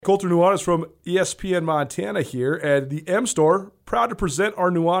Colter Nuanez from ESPN Montana here, and the M Store, proud to present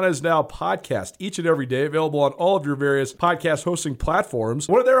our Nuanez Now podcast each and every day, available on all of your various podcast hosting platforms.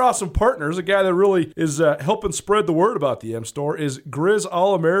 One of their awesome partners, a guy that really is helping spread the word about the M Store, is Grizz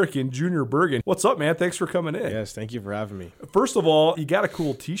All-American Junior Bergen. What's up, man? Thanks for coming in. Yes, thank you for having me. First of all, you got a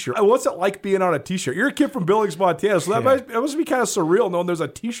cool t-shirt. What's it like being on a t-shirt? You're a kid from Billings, Montana, so that must be kind of surreal knowing there's a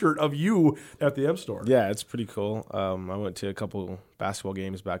t-shirt of you at the M Store. Yeah, it's pretty cool. I went to a couple basketball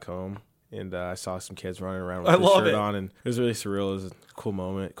games back home, and I saw some kids running around with the shirt on, and it was really surreal. It was a cool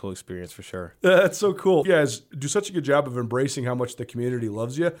moment, cool experience for sure. That's so cool. You guys do such a good job of embracing how much the community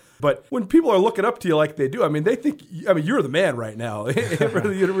loves you. But when people are looking up to you like they do, they think, you're the man right now for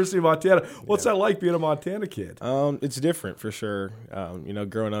the University of Montana. What's that like being a Montana kid? It's different for sure.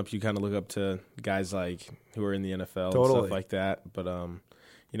 Growing up, you kind of look up to guys like who are in the NFL and stuff like that. But,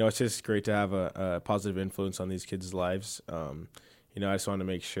 it's just great to have a positive influence on these kids' lives. I just want to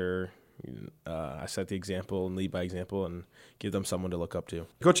make sure I set the example and lead by example and give them someone to look up to.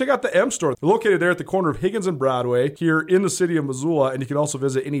 Go check out the M Store. They're located there at the corner of Higgins and Broadway here in the city of Missoula, and you can also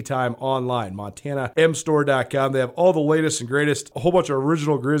visit anytime online, montanamstore.com. They have all the latest and greatest, a whole bunch of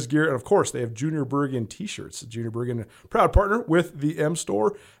original Grizz gear, and of course, they have Junior Bergen t-shirts. Junior Bergen, proud partner with the M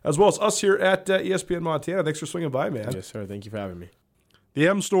Store, as well as us here at ESPN Montana. Thanks for swinging by, man. Yes, sir. Thank you for having me. The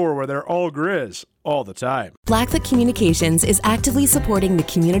M Store, where they're all Grizz all the time. Blackfoot Communications is actively supporting the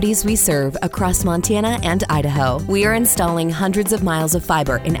communities we serve across Montana and Idaho. We are installing hundreds of miles of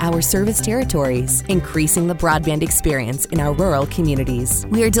fiber in our service territories, increasing the broadband experience in our rural communities.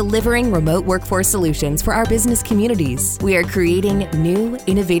 We are delivering remote workforce solutions for our business communities. We are creating new,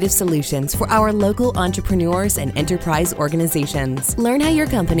 innovative solutions for our local entrepreneurs and enterprise organizations. Learn how your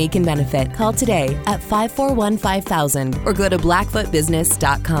company can benefit. Call today at 541-5000 or go to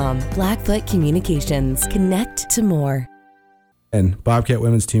blackfootbusiness.com. Blackfoot Communications. Connect to more. And Bobcat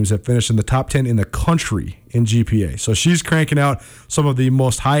women's teams have finished in the top 10 in the country in GPA. So she's cranking out some of the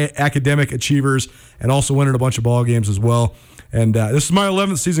most high academic achievers and also winning a bunch of ball games as well. And this is my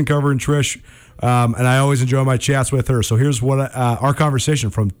 11th season covering Trish, and I always enjoy my chats with her. So here's what our conversation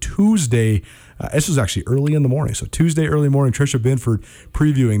from Tuesday. This was actually early in the morning. So Tuesday early morning, Trisha Binford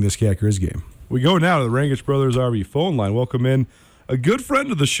previewing this Cat Grizz game. We go now to the Rangich Brothers RV phone line. Welcome in a good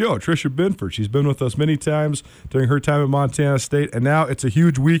friend of the show, Trisha Binford. She's been with us many times during her time at Montana State, and now it's a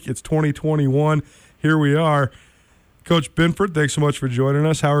huge week. It's 2021. Here we are. Coach Binford, thanks so much for joining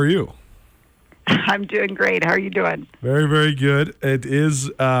us. How are you? I'm doing great. How are you doing? Very, very good. It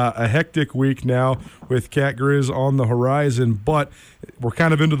is a hectic week now with Cat Grizz on the horizon, but we're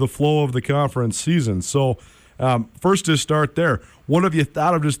kind of into the flow of the conference season. So first to start there, what have you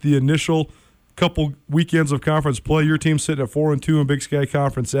thought of just the initial couple weekends of conference play? Your team's sitting at 4-2 in Big Sky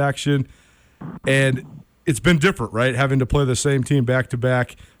Conference action, and it's been different, right? Having to play the same team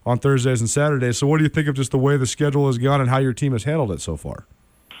back-to-back on Thursdays and Saturdays. So what do you think of just the way the schedule has gone and how your team has handled it so far?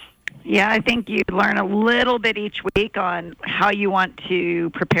 Yeah, I think you learn a little bit each week on how you want to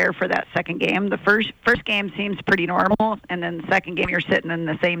prepare for that second game. The first game seems pretty normal, and then the second game you're sitting in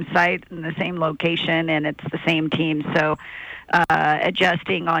the same site, in the same location, and it's the same team. So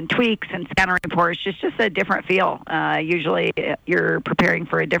adjusting on tweaks and scanner reports, just a different feel. Usually you're preparing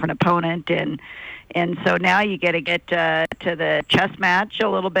for a different opponent, and so now you get to the chess match a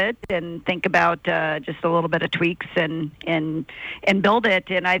little bit and think about just a little bit of tweaks and build it.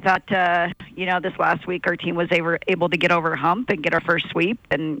 And I thought, this last week our team was able to get over a hump and get our first sweep,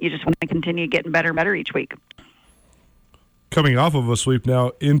 and you just want to continue getting better and better each week. Coming off of a sweep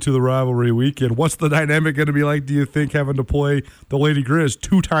now into the rivalry weekend, what's the dynamic going to be like, do you think, having to play the Lady Grizz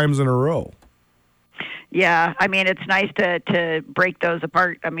 2 times in a row? Yeah, it's nice to break those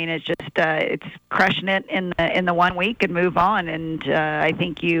apart. It's just it's crushing it in the 1 week and move on. And I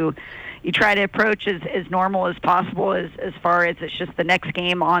think you try to approach as normal as possible as far as it's just the next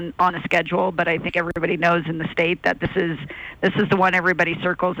game on a schedule. But I think everybody knows in the state that this is the one everybody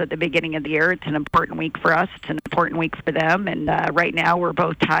circles at the beginning of the year. It's an important week for us. It's an important week for them. And right now we're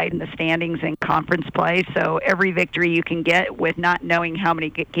both tied in the standings in conference play. So every victory you can get with not knowing how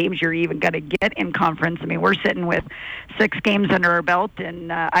many games you're even going to get in conference. We're sitting with 6 games under our belt,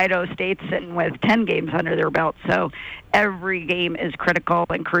 and Idaho State's sitting with 10 games under their belt. So every game is critical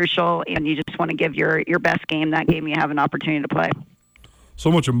and crucial, and you just want to give your best game that game you have an opportunity to play.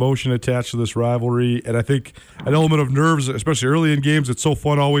 So much emotion attached to this rivalry, and I think an element of nerves, especially early in games. It's so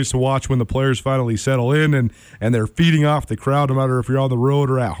fun always to watch when the players finally settle in and they're feeding off the crowd, no matter if you're on the road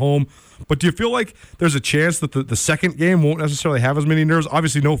or at home. But do you feel like there's a chance that the second game won't necessarily have as many nerves?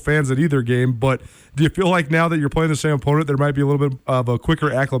 Obviously, no fans at either game, but do you feel like now that you're playing the same opponent, there might be a little bit of a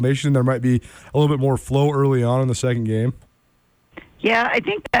quicker acclimation, there might be a little bit more flow early on in the second game? Yeah, I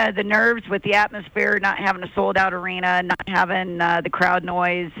think the nerves with the atmosphere, not having a sold-out arena, not having the crowd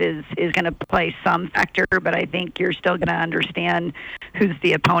noise is going to play some factor, but I think you're still going to understand who's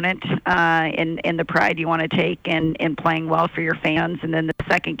the opponent in the pride you want to take in playing well for your fans. And then the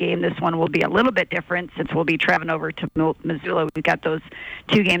second game, this one will be a little bit different since we'll be traveling over to Missoula. We've got those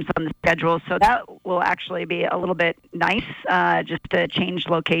 2 games on the schedule, so that will actually be a little bit nice just to change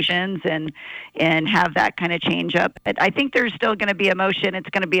locations and have that kind of change up. I think there's still going to be emotion. It's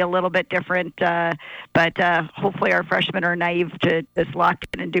going to be a little bit different, but hopefully our freshmen are naive to just lock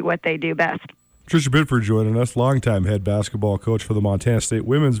in and do what they do best. Tricia Binford joining us, longtime head basketball coach for the Montana State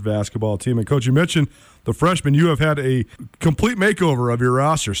women's basketball team. And, Coach, you mentioned the freshmen. You have had a complete makeover of your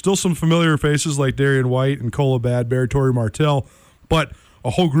roster. Still some familiar faces like Darian White and Cola Badberry, Tori Martell, but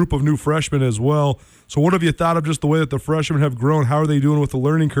a whole group of new freshmen as well. So what have you thought of just the way that the freshmen have grown? How are they doing with the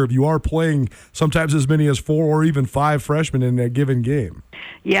learning curve? You are playing sometimes as many as 4 or even 5 freshmen in a given game.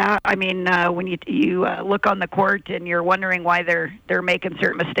 Yeah, I mean, when you look on the court and you're wondering why they're making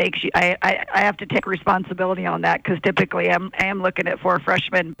certain mistakes, I have to take responsibility on that because typically I am looking at 4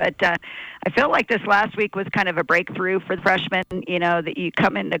 freshmen. But I feel like this last week was kind of a breakthrough for the freshmen. You know, that you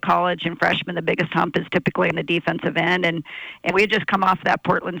come into college and freshmen, the biggest hump is typically in the defensive end, and we had just come off that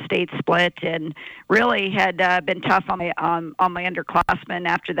Portland State split and really had been tough on my underclassmen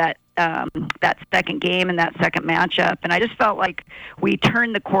after that second game and that second matchup. And I just felt like we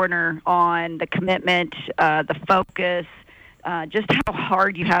turned the corner on the commitment, the focus, just how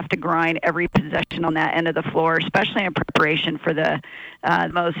hard you have to grind every possession on that end of the floor, especially in preparation for the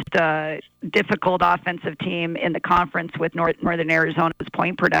most difficult offensive team in the conference with Northern Arizona's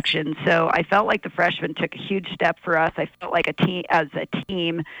point production. So I felt like the freshmen took a huge step for us. I felt like as a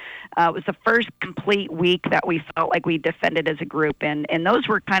team, it was the first complete week that we felt like we defended as a group. And those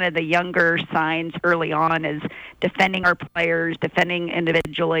were kind of the younger signs early on, is defending our players, defending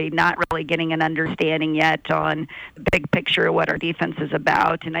individually, not really getting an understanding yet on the big picture of what our defense is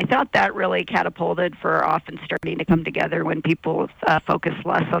about. And I thought that really catapulted for our offense starting to come together when people focus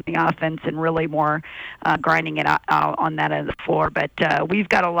less on the offense and really more grinding it out on that end of the floor. But we've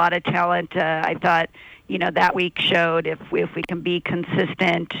got a lot of talent. I thought, you know, that week showed if we can be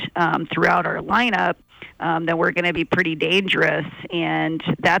consistent throughout our lineup, then we're going to be pretty dangerous. And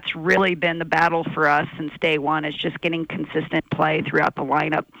that's really been the battle for us since day one, is just getting consistent play throughout the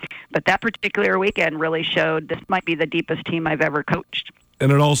lineup. But that particular weekend really showed this might be the deepest team I've ever coached.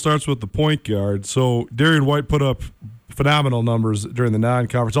 And it all starts with the point guard. So Darian White put up phenomenal numbers during the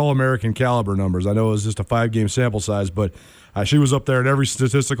non-conference, all-American caliber numbers. I know it was just a 5-game sample size, but she was up there in every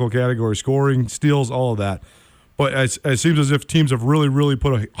statistical category, scoring, steals, all of that. But it seems as if teams have really, really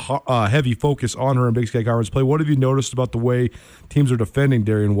put a heavy focus on her in Big Sky Conference play. What have you noticed about the way teams are defending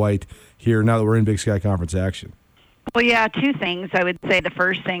Darian White here now that we're in Big Sky Conference action? Well, yeah, 2 things. I would say the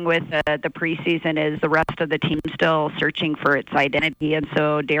first thing with the preseason is the rest of the team still searching for its identity, and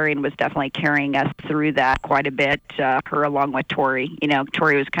so Darian was definitely carrying us through that quite a bit, her along with Tori. You know,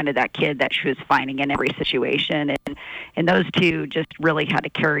 Tori was kind of that kid that she was finding in every situation, and those 2 just really had to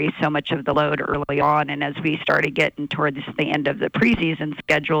carry so much of the load early on. And as we started getting towards the end of the preseason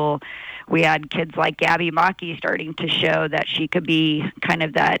schedule, we had kids like Gabby Maki starting to show that she could be kind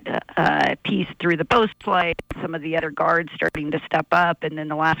of that piece through the post play. Some of the other guards starting to step up, and then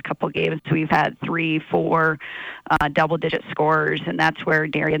the last couple of games we've had 3, 4 double-digit scorers, and that's where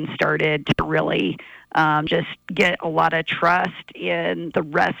Darian started to really just get a lot of trust in the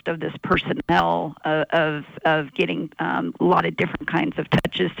rest of this personnel of getting a lot of different kinds of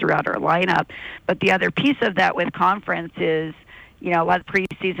touches throughout our lineup. But the other piece of that with conference is, you know, a lot of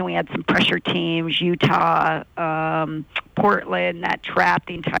preseason we had some pressure teams, Utah, Portland, that trapped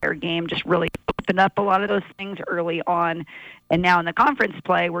the entire game, just really opened up a lot of those things early on. And now in the conference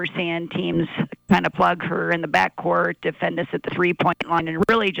play, we're seeing teams kind of plug her in the backcourt, defend us at the 3-point line, and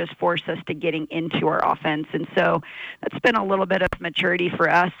really just force us to getting into our offense. And so that's been a little bit of maturity for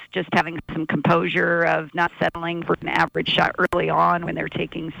us, just having some composure of not settling for an average shot early on when they're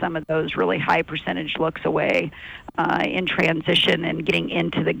taking some of those really high percentage looks away in transition and getting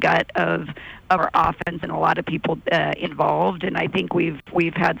into the gut of our offense, and a lot of people involved. And I think we've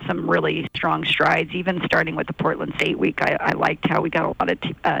had some really strong strides, even starting with the Portland State week. I liked how we got a lot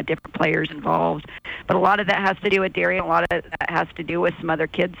of different players involved. But a lot of that has to do with Darian. A lot of that has to do with some other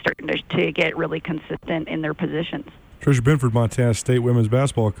kids starting to get really consistent in their positions. Tricia Binford, Montana State women's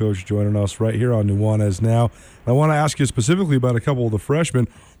basketball coach, joining us right here on Nuanez Now. I want to ask you specifically about a couple of the freshmen.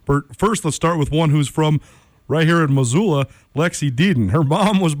 First, let's start with one who's from right here in Missoula, Lexi Deeden. Her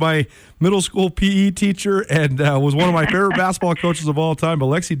mom was my middle school PE teacher and was one of my favorite basketball coaches of all time. But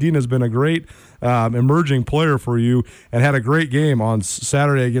Lexi Deeden has been a great emerging player for you and had a great game on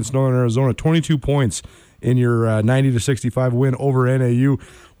Saturday against Northern Arizona, 22 points in your 90-65 win over NAU.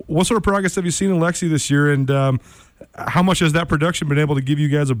 What sort of progress have you seen in Lexi this year, and how much has that production been able to give you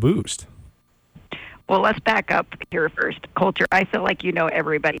guys a boost? Well, let's back up here first. Coulter, I feel like you know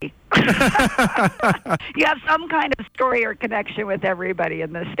everybody. You have some kind of story or connection with everybody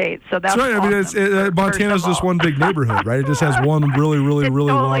in the state, so that's right. Awesome. I mean, Montana's just one big neighborhood, right? It just has one really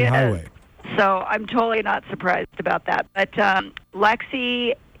totally long highway. So I'm totally not surprised about that. But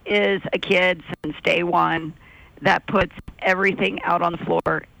Lexi is a kid since day one that puts everything out on the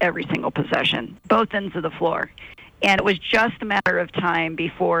floor every single possession, both ends of the floor. And it was just a matter of time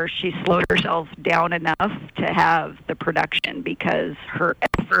before she slowed herself down enough to have the production, because her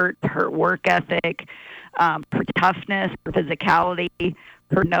effort, her work ethic, her toughness, her physicality,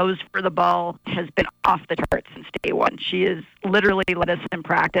 her nose for the ball has been off the charts since day one. She has literally led us in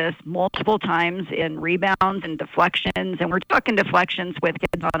practice multiple times in rebounds and deflections, and we're talking deflections with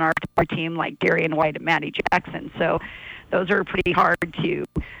kids on our team like Darian White and Maddie Jackson. So those are pretty hard to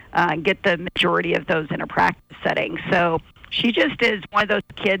get the majority of those in a practice setting. So she just is one of those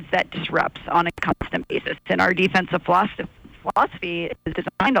kids that disrupts on a constant basis. And our defensive philosophy is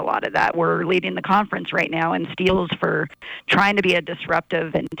designed a lot of that. We're leading the conference right now in steals for trying to be a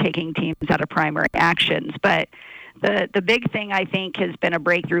disruptive and taking teams out of primary actions. But the big thing I think has been a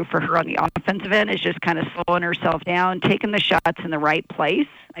breakthrough for her on the offensive end is just kind of slowing herself down, taking the shots in the right place.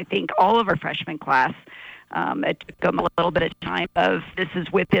 I think all of our freshman class, it took them a little bit of time of this is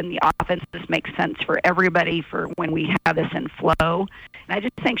within the offense. This makes sense for everybody for when we have this in flow. And I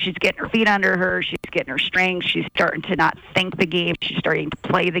just think she's getting her feet under her. She's getting her strength. She's starting to not think the game. She's starting to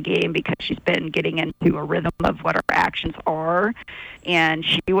play the game because she's been getting into a rhythm of what her actions are. And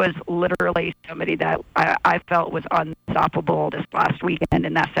she was literally somebody that I felt was unstoppable this last weekend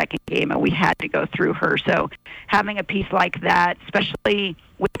in that second game, and we had to go through her. So having a piece like that, especially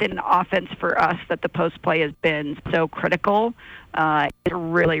within an offense for us that the post play has been so critical, is a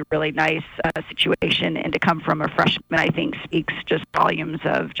really, really nice situation. And to come from a freshman, I think, speaks just volumes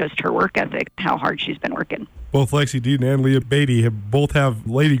of just her work ethic, how hard she's been working. Both Lexi Deeden and Leah Beatty both have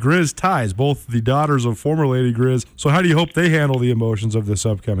Lady Grizz ties, both the daughters of former Lady Grizz. So how do you hope they handle the emotions of this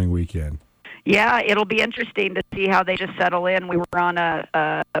upcoming weekend? Yeah, it'll be interesting to see how they just settle in. We were on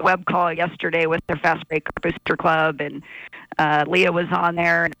a web call yesterday with their Fast Break Booster Club, and Leah was on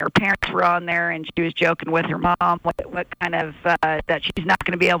there, and her parents were on there, and she was joking with her mom what kind of that she's not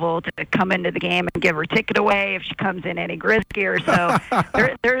going to be able to come into the game and give her ticket away if she comes in any Grizz gear. So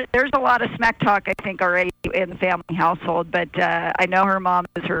there's a lot of smack talk, I think, already in the family household. But I know her mom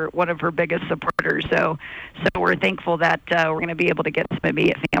is one of her biggest supporters. So we're thankful that we're going to be able to get some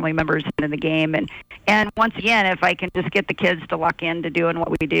immediate family members into the game. And once again, if I can just get the kids to lock into doing what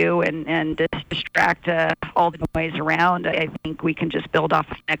we do and just distract all the noise around, I think we can just build off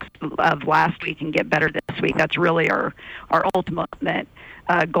of last week and get better this week. That's really our ultimate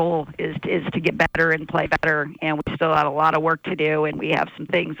goal is to get better and play better. And we still have a lot of work to do, and we have some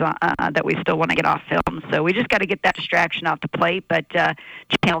things that we still want to get off film. So we just got to get that distraction off the plate, but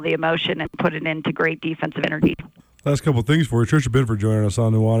channel the emotion and put it into great defensive energy. Last couple of things for you. Trisha Binford joining us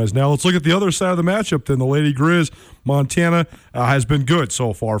on Nuanez. Now let's look at the other side of the matchup then. The Lady Grizz, Montana, has been good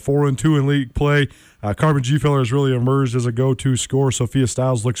so far. 4-2 in league play. Carmen Gfeller has really emerged as a go-to scorer. Sophia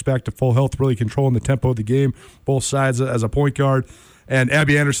Stiles looks back to full health, really controlling the tempo of the game, both sides as a point guard. And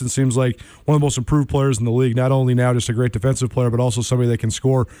Abby Anderson seems like one of the most improved players in the league, not only now just a great defensive player, but also somebody that can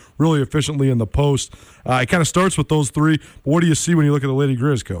score really efficiently in the post. It kind of starts with those three. But what do you see when you look at the Lady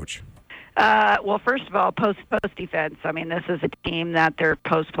Grizz, Coach? Well, first of all, post defense. I mean, this is a team that their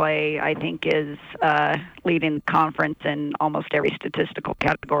post play, I think, is leading the conference in almost every statistical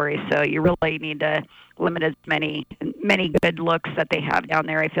category. So you really need to limit as many good looks that they have down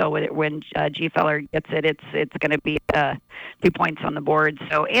there. I feel when G Feller gets it, it's going to be 2 points on the board.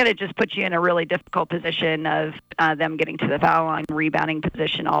 So, and it just puts you in a really difficult position of them getting to the foul line, rebounding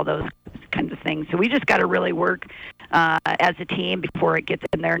position, all those kinds of things. So we just got to really work as a team before it gets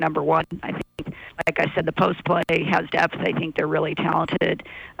in there. Number one, I think, like I said, the post play has depth. I think they're really talented.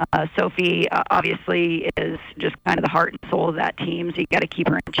 Sophie obviously is just kind of the heart and soul of that team. So you got to keep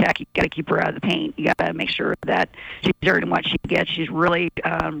her in check. You got to keep her out of the paint. You got to make sure that she's earning what she gets. She's really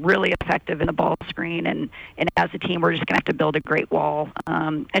effective in the ball screen. And as a team, we're just going to have to build a great wall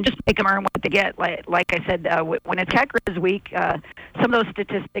and just make them earn what they get. Like I said, when it's Tech Grizz week, some of those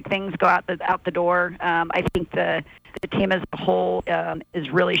statistic things go out the door. I think the the team as a whole is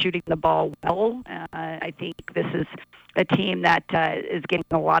really shooting the ball well. I think this is a team that is getting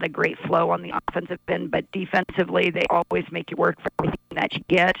a lot of great flow on the offensive end, but defensively they always make you work for everything that you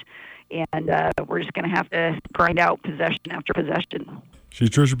get. And we're just going to have to grind out possession after possession. She's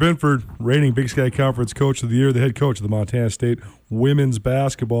Tricia Binford, reigning Big Sky Conference Coach of the Year, the head coach of the Montana State women's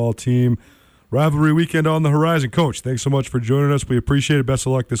basketball team. Rivalry weekend on the horizon. Coach, thanks so much for joining us. We appreciate it. Best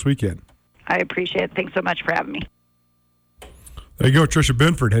of luck this weekend. I appreciate it. Thanks so much for having me. There you go, Tricia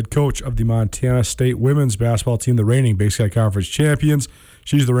Binford, head coach of the Montana State women's basketball team, the reigning Big Sky Conference champions.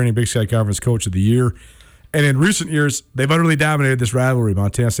 She's the reigning Big Sky Conference Coach of the Year. And in recent years, they've utterly dominated this rivalry.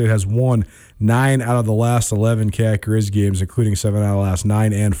 Montana State has won 9 out of the last 11 Cat Grizz games, including 7 out of the last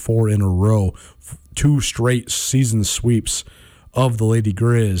 9 and 4 in a row. 2 straight season sweeps of the Lady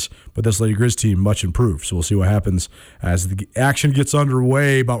Grizz, but this Lady Grizz team much improved. So we'll see what happens as the action gets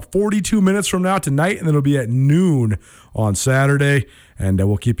underway about 42 minutes from now tonight, and then it'll be at noon on Saturday, and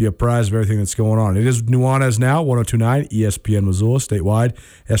we'll keep you apprised of everything that's going on. It is Nuanez Now, 102.9 ESPN Missoula, statewide,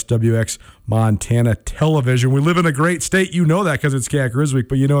 SWX Montana Television. We live in a great state. You know that because it's Cat Grizz Week,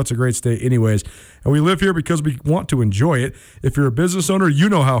 but you know it's a great state anyways. And we live here because we want to enjoy it. If you're a business owner, you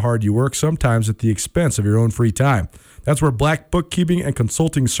know how hard you work, sometimes at the expense of your own free time. That's where Black Bookkeeping and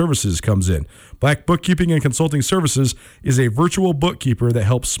Consulting Services comes in. Black Bookkeeping and Consulting Services is a virtual bookkeeper that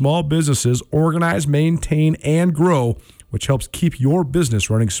helps small businesses organize, maintain, and grow, which helps keep your business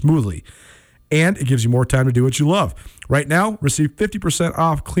running smoothly. And it gives you more time to do what you love. Right now, receive 50%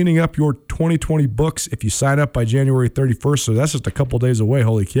 off cleaning up your 2020 books if you sign up by January 31st. So that's just a couple days away.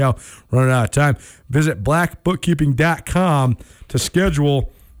 Holy cow, running out of time. Visit blackbookkeeping.com to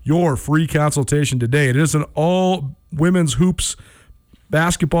schedule your free consultation today. It is an all women's hoops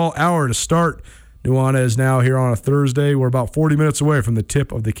basketball hour to start. Nuanez Now here on a Thursday. We're about 40 minutes away from the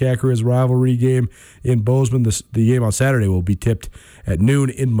tip of the Cat Grizz rivalry game in Bozeman. The game on Saturday will be tipped at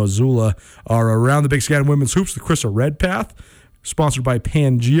noon in Missoula. Our Around the Big Sky women's hoops, the Chrissa Redpath, sponsored by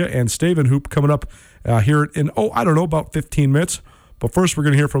Pangea and Staven Hoop, coming up here in, about 15 minutes. But first, we're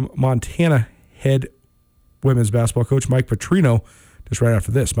going to hear from Montana head women's basketball coach Mike Petrino just right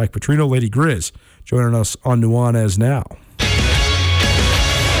after this. Mike Petrino, Lady Grizz, joining us on Nuanez Now.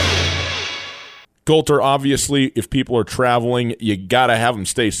 Coulter, obviously, if people are traveling, you got to have them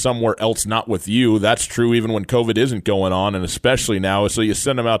stay somewhere else, not with you. That's true even when COVID isn't going on, and especially now. So you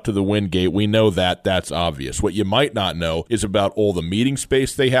send them out to the Wingate. We know that. That's obvious. What you might not know is about all the meeting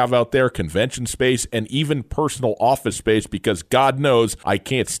space they have out there, convention space, and even personal office space, because God knows I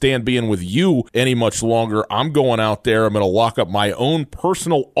can't stand being with you any much longer. I'm going out there. I'm going to lock up my own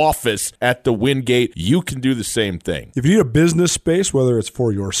personal office at the Wingate. You can do the same thing. If you need a business space, whether it's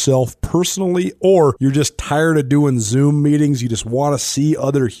for yourself personally or you're just tired of doing Zoom meetings, you just want to see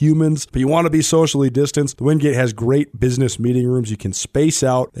other humans, but you want to be socially distanced, the Wingate has great business meeting rooms. You can space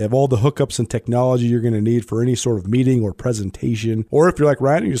out. They have all the hookups and technology you're going to need for any sort of meeting or presentation. Or if you're like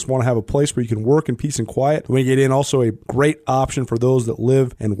Ryan, you just want to have a place where you can work in peace and quiet, the Wingate Inn, also a great option for those that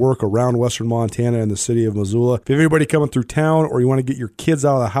live and work around Western Montana and the city of Missoula. If you have anybody coming through town or you want to get your kids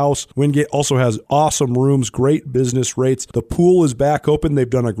out of the house, Wingate also has awesome rooms, great business rates. The pool is back open. They've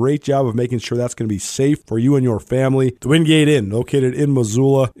done a great job of making sure that's going to be safe for you and your family. The Wingate Inn, located in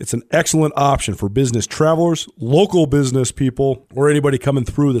Missoula, it's an excellent option for business travelers, local business people, or anybody coming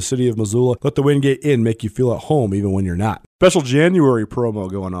through the city of Missoula. Let the Wingate Inn make you feel at home even when you're not. Special January promo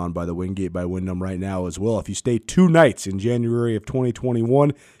going on by the Wingate by Wyndham right now as well. If you stay 2 nights in January of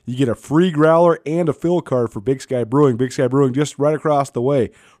 2021, you get a free growler and a fill card for Big Sky Brewing. Big Sky Brewing just right across the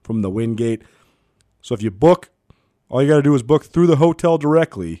way from the Wingate. So if you book, all you got to do is book through the hotel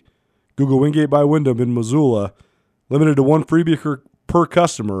directly. Google Wingate by Wyndham in Missoula. Limited to 1 freebie per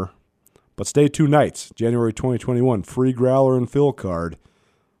customer, but stay 2 nights. January 2021, free growler and fill card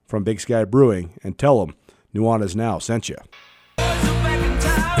from Big Sky Brewing. And tell them Nuanez Now sent you.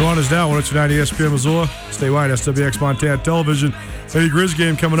 Nuanez Now, 102.9 ESPN Missoula, statewide SWX Montana Television. Lady Grizz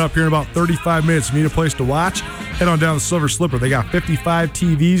game coming up here in about 35 minutes. If you need a place to watch, head on down to Silver Slipper. They got 55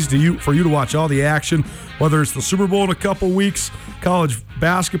 TVs for you to watch all the action, whether it's the Super Bowl in a couple weeks, college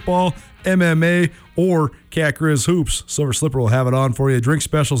basketball, MMA, or Cat Grizz hoops. Silver Slipper will have it on for you. Drink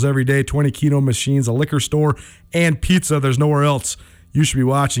specials every day, 20 Keno machines, a liquor store, and pizza. There's nowhere else you should be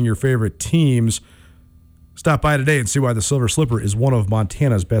watching your favorite teams. Stop by today and see why the Silver Slipper is one of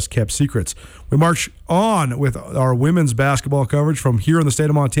Montana's best-kept secrets. We march on with our women's basketball coverage from here in the state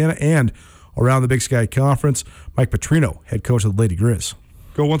of Montana and around the Big Sky Conference. Mike Petrino, head coach of the Lady Grizz.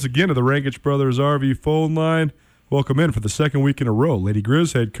 Go once again to the Rankage Brothers RV phone line. Welcome in for the second week in a row. Lady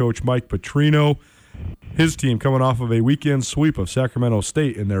Grizz head coach Mike Petrino. his team coming off of a weekend sweep of Sacramento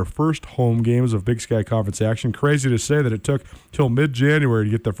State in their first home games of Big Sky Conference action. Crazy to say that it took till mid-January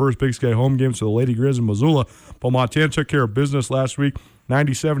to get the first Big Sky home games to the Lady Grizz in Missoula, but Montana took care of business last week,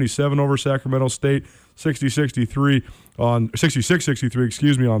 90-77 over Sacramento State,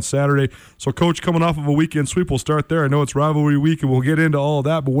 66-63 on Saturday. So, Coach, coming off of a weekend sweep, we'll start there. I know it's rivalry week, and we'll get into all of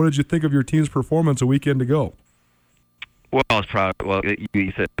that, but what did you think of your team's performance a weekend ago? Well, I was proud. Well,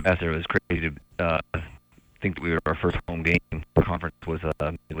 you said it best. It was crazy to think that we were our first home game for conference was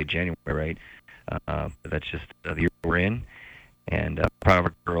late January, right? But that's just the year we're in. And proud of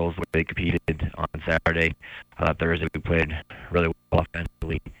our girls, the way they competed on Saturday. Thursday we played really well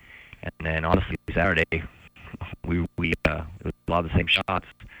offensively. And then, honestly, Saturday, we it was a lot of the same shots.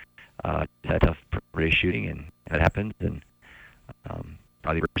 Just had tough pretty shooting, and that happened. And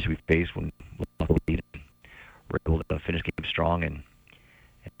probably the worst we faced when we lost the lead. We're able to finish the game strong and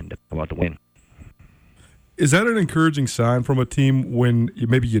come out the win. Is that an encouraging sign from a team when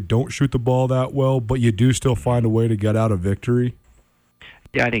maybe you don't shoot the ball that well, but you do still find a way to get out a victory?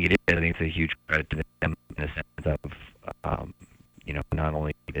 Yeah, I think it is. I think it's a huge credit to them in the sense of, not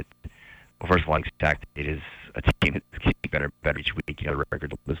only that, well, first of all, exactly, it is a team that's getting better each week. The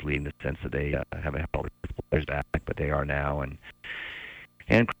record was leading in the sense that they haven't held players back, but they are now. And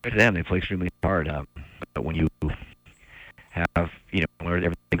credit to them, they play extremely hard. But when you have, when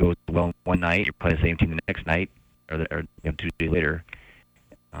everything goes well one night, you're playing the same team the next night, or 2 days later,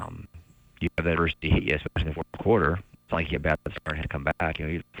 you have that adversity hit you, especially in the fourth quarter. It's not like you get bad at the start and come back.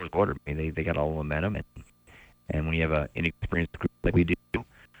 The fourth quarter, they got all the momentum, and when you have an inexperienced group like we do,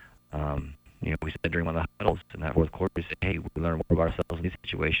 we said during one of the huddles in that fourth quarter, we said, hey, we learn more about ourselves in these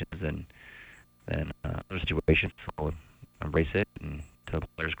situations than other situations, so embrace it, and to the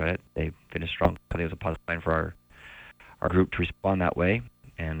players' credit, they finished strong. I think it was a positive sign for our group to respond that way,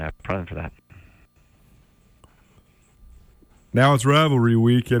 and I'm proud of them for that. Now it's rivalry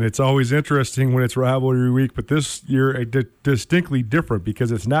week, and it's always interesting when it's rivalry week, but this year distinctly different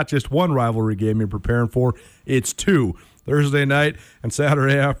because it's not just one rivalry game you're preparing for, it's two, Thursday night and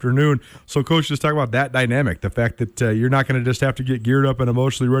Saturday afternoon. So, Coach, just talk about that dynamic, the fact that you're not going to just have to get geared up and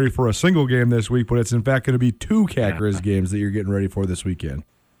emotionally ready for a single game this week, but it's in fact going to be two Cat Grizz games that you're getting ready for this weekend.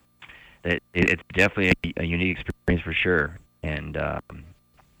 It's definitely a unique experience for sure, and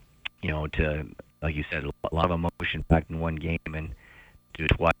to, like you said, a lot of emotion packed in one game, and do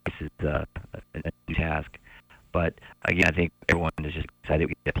it twice is a new task. But again, I think everyone is just excited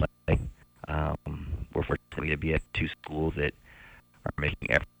we get to play. We're fortunate to be at two schools that are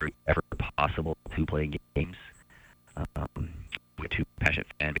making every effort possible to play games. We have two passionate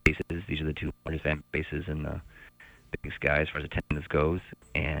fan bases. These are the two largest fan bases in the Big Sky as far as attendance goes,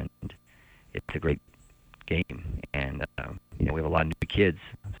 and it's a great game. And we have a lot of new kids,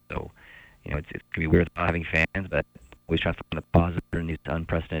 so it's gonna be weird not having fans, but always trying to find the positive in these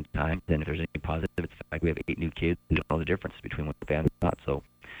unprecedented times. And if there's any positive, it's the fact we have 8 new kids who don't know the difference between what the fans and not. So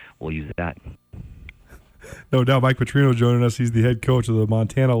we'll use that. No doubt. Mike Petrino joining us. He's the head coach of the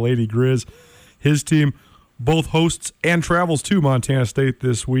Montana Lady Grizz. His team both hosts and travels to Montana State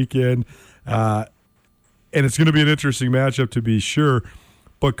this weekend. And it's going to be an interesting matchup to be sure.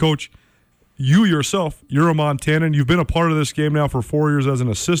 But, Coach, you yourself, you're a Montanan. You've been a part of this game now for 4 years as an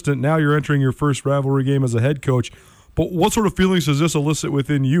assistant. Now you're entering your first rivalry game as a head coach. But what sort of feelings does this elicit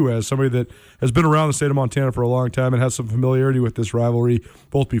within you as somebody that has been around the state of Montana for a long time and has some familiarity with this rivalry,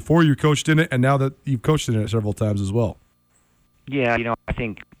 both before you coached in it and now that you've coached in it several times as well? Yeah, I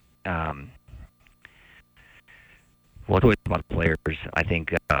think it's always about the players. I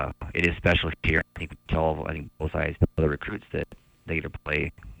think it is special here. I think both sides tell the recruits that they get to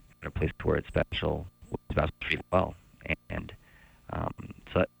play in a place where it's special treated well. And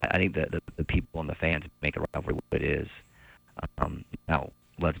so I think that the people and the fans make a rivalry what it is. Now,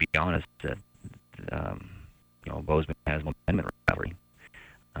 let's be honest, Bozeman has momentum in the rivalry.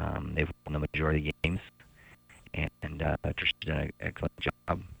 They've won the majority of games, and Trish's done an excellent job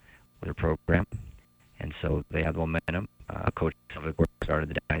with their program, and so they have the momentum. Coach started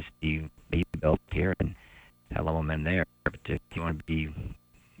the dynasty they built here and had a lot of momentum there. But if you want to be,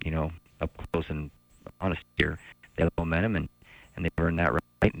 up close and honest here, they have the momentum, and they've earned that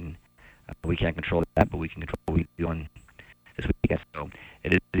right, and we can't control that, but we can control what we do on this weekend. So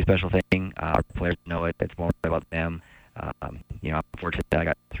it is a special thing. Our players know it. It's more about them. I'm fortunate that I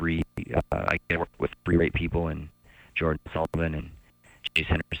got I get to work with 3 great people, and Jordan Sullivan and Chase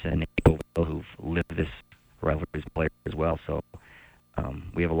Henderson and Nate Colville, who've lived this rivalry as players as well. So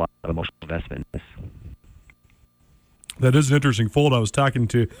we have a lot of emotional investment in this. That is an interesting fold. I was talking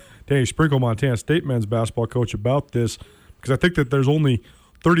to Danny Sprinkle, Montana State men's basketball coach, about this, because I think that there's only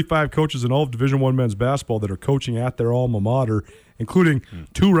 35 coaches in all of Division I men's basketball that are coaching at their alma mater, including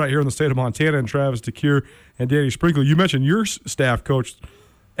 2 right here in the state of Montana, and Travis DeCure and Danny Sprinkle. You mentioned your staff coach,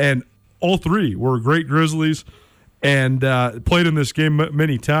 and all 3 were great Grizzlies and played in this game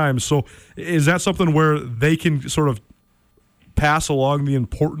many times. So is that something where they can sort of pass along the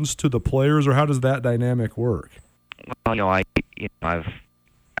importance to the players, or how does that dynamic work? Well,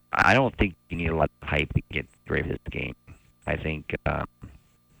 I don't think you need a lot of hype to get ready for this game. I think, well,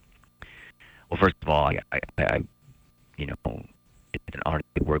 first of all, I it's an honor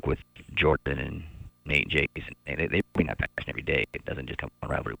to work with Jordan and Nate and Jason. They bring that passion every day. It doesn't just come on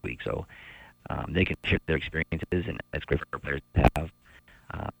rivalry week. So they can share their experiences, and that's great for our players to have.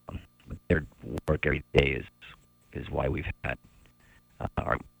 Their work every day is why we've had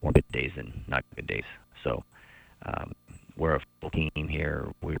our more good days than not good days. So we're a full team here.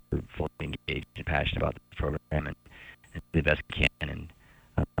 We're fully engaged and passionate about the program and do the best we can. And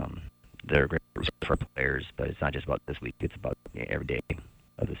they're a great resource for our players, but it's not just about this week. It's about every day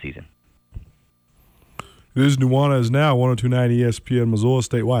of the season. It is Nuanez Now, 102.9 ESPN, Missoula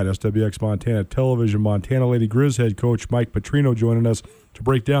statewide, SWX Montana Television. Montana Lady Grizz head coach Mike Petrino joining us to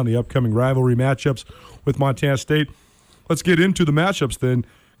break down the upcoming rivalry matchups with Montana State. Let's get into the matchups then,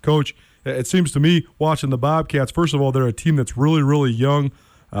 Coach. It seems to me, watching the Bobcats, first of all, they're a team that's really, really young,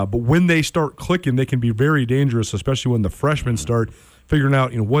 but when they start clicking, they can be very dangerous, especially when the freshmen start figuring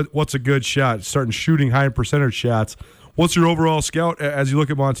out what's a good shot, starting shooting high percentage shots. What's your overall scout as you look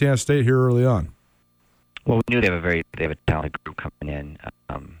at Montana State here early on? Well, we knew they have a talented group coming in.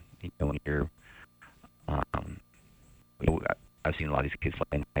 When you're, I've seen a lot of these kids play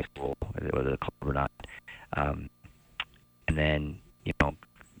in high school, whether they're club or not, and then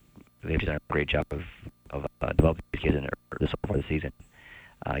they've done a great job of developing these kids so far this season.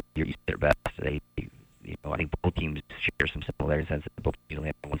 You're used to their best. I think both teams share some similarities in the sense that both teams only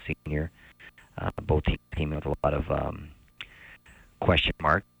have one senior. Both teams came in with a lot of question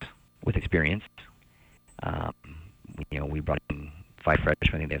marks with experience. We brought in 5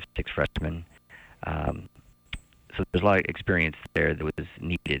 freshmen. I think they have 6 freshmen. So there's a lot of experience there that was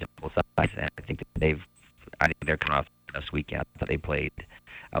needed on both sides. And I think they're coming off this weekend. I thought they played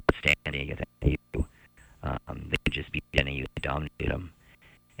outstanding against NAU. They just beat NAU. They dominated them,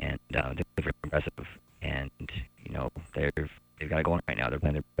 and they're very impressive. And they've got it going right now. They're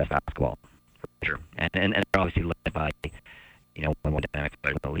playing their best basketball for sure. And they're obviously led by one of the more dynamic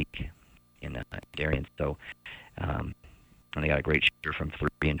players in the league in Darian. So and they got a great shooter from 3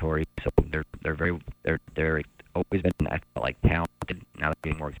 in Torrey. So they're always been, I felt like, talented. Now they're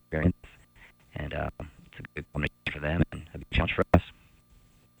getting more experience, and it's a good combination for them and a big challenge for us.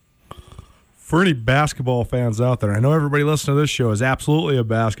 For any basketball fans out there, I know everybody listening to this show is absolutely a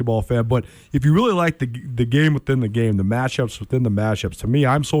basketball fan, but if you really like the game within the game, the matchups within the matchups, to me,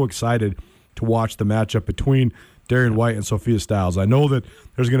 I'm so excited to watch the matchup between Darian White and Sophia Stiles. I know that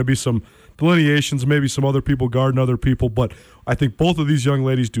there's going to be some delineations, maybe some other people guarding other people, but I think both of these young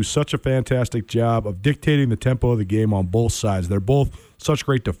ladies do such a fantastic job of dictating the tempo of the game on both sides. They're both such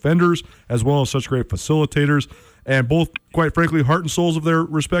great defenders as well as such great facilitators, and both, quite frankly, heart and souls of their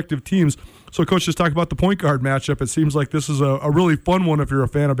respective teams. So, Coach, just talk about the point guard matchup. It seems like this is a really fun one if you're a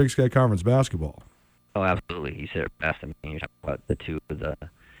fan of Big Sky Conference basketball. Oh, absolutely. You said it best. I mean, you're talking about the two of the,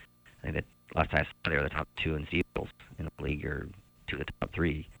 I think that last time I saw they were the top 2 in steals in the league, or 2 of the top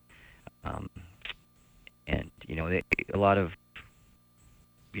 3. And a lot of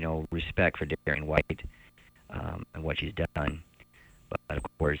respect for Darian White and what she's done. But of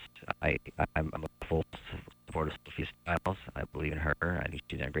course, I'm a full supporter of Sophia Stiles. I believe in her. I think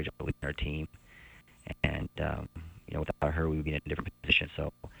she's done a great job leading our team. And without her, we would be in a different position.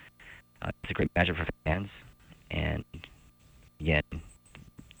 So it's a great matchup for fans. And again,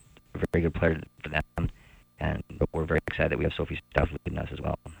 a very good player for them. But we're very excited that we have Sophie Stiles leading us as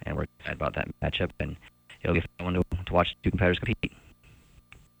well. And we're excited about that matchup. And it'll be fun to watch 2 competitors compete.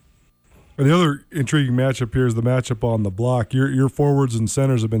 And the other intriguing matchup here is the matchup on the block. Your forwards and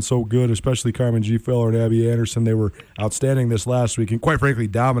centers have been so good, especially Carmen G. Feller and Abby Anderson. They were outstanding this last week and, quite frankly,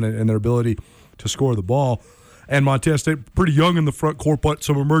 dominant in their ability to score the ball. And Montana State, pretty young in the front court, but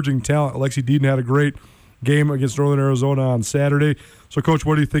some emerging talent. Lexi Deaton had a great game against Northern Arizona on Saturday. So, Coach,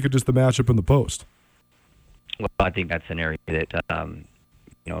 what do you think of just the matchup in the post? Well, I think that's an area that,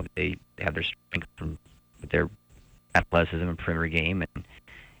 they have their strength from their athleticism and perimeter game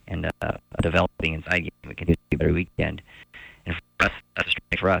and a developing inside game that can do every weekend. And for us, that's a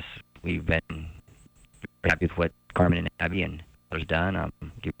strength for us. We've been very happy with what Carmen and Abby and others done.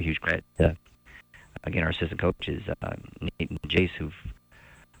 Give a huge credit to, again, our assistant coaches, Nate and Jace, who've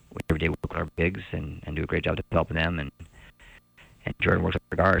every day work with our bigs and do a great job developing them. And and Jordan works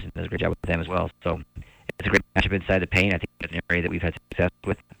with guards and does a great job with them as well. So it's a great matchup inside the paint. I think that's an area that we've had success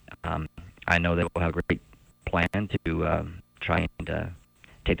with. I know that we'll have a great plan to try and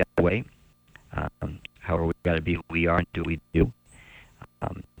take that away. However, we've got to be who we are and do what we do.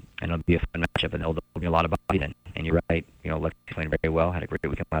 And it'll be a fun matchup, and there'll be a lot of bodies in. And you're right, Lexi's playing very well. Had a great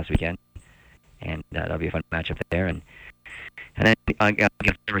weekend last weekend, and that'll be a fun matchup there. And then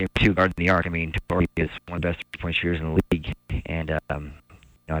against number 2 guard in the arc. I mean, Tori is one of the best 3-point shooters in the league, and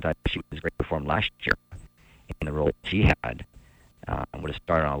I thought she was great performed last year in the role that she had. Would have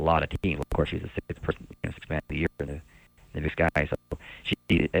started on a lot of teams. Of course, she was the 6th person, 6th man of the year in the Big Sky. So she's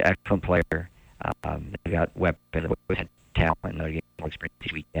an excellent player. They've got weapons. They've always had talent, and they're getting more experience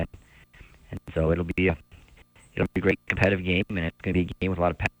each weekend. And so it'll be a great competitive game, and it's going to be a game with a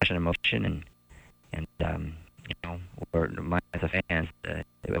lot of passion and emotion. And we're as a fans, that's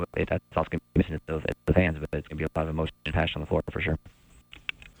all going to be missing is the fans, but it's going to be a lot of emotion and passion on the floor for sure.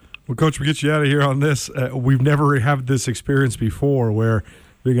 Well, Coach, we get you out of here on this. We've never had this experience before where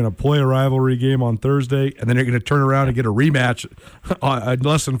you're going to play a rivalry game on Thursday, and then you're going to turn around and get a rematch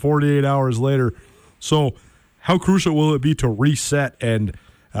less than 48 hours later. So how crucial will it be to reset and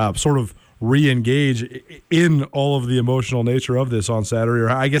sort of re-engage in all of the emotional nature of this on Saturday? Or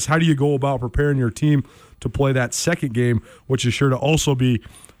I guess, how do you go about preparing your team to play that second game, which is sure to also be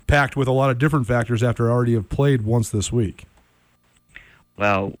packed with a lot of different factors after already have played once this week?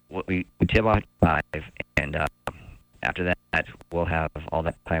 Well, we tip off at 5, and after that, we'll have all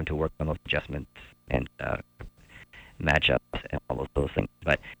that time to work on those adjustments and matchups and all those things.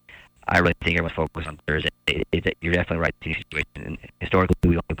 But I really think everyone's focused on Thursday. You're definitely right in the situation. Historically,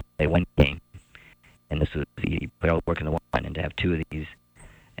 we only play one game, and this was you put all the work into one, and to have 2 of these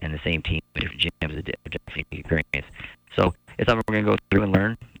and the same team in different gyms is a different experience. So it's something we're going to go through and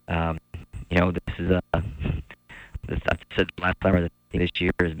learn. This is I've said last summer that this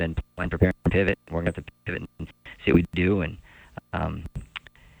year has been plan, prepare, and pivot. We're going to have to pivot and see what we do, and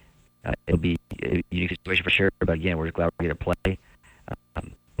it'll be a unique situation for sure. But again, we're just glad we're going to play.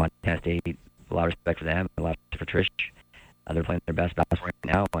 Montana State, a lot of respect for them, a lot of respect for Trish. They're playing their best basketball right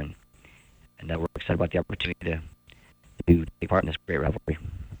now, and we're excited about the opportunity to take part in this great rivalry.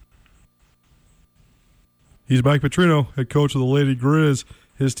 He's Mike Petrino, head coach of the Lady Grizz.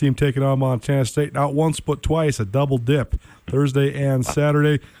 His team taking on Montana State, not once but twice, a double dip, Thursday and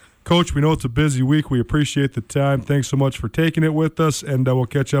Saturday. Coach, we know it's a busy week. We appreciate the time. Thanks so much for taking it with us, and we'll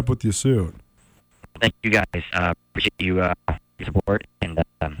catch up with you soon. Thank you, guys. Appreciate your support, and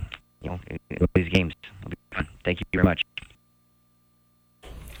these games will be fun. Thank you very much.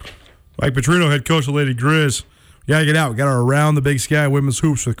 Mike Petrino, head coach of Lady Grizz. We got to get out. We got our Around the Big Sky Women's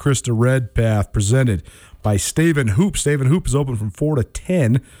Hoops with Krista Redpath, presented by Staven Hoop. Staven Hoop is open from 4 to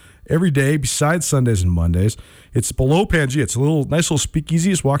 10 every day besides Sundays and Mondays. It's below Pangea. It's a nice little speakeasy.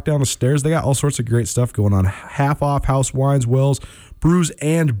 Just walk down the stairs. They got all sorts of great stuff going on. Half off house wines, wells, brews,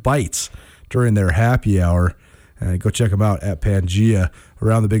 and bites during their happy hour. Go check them out at Pangea.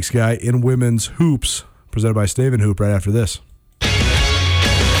 Around the Big Sky in Women's Hoops, presented by Staven Hoop, right after this.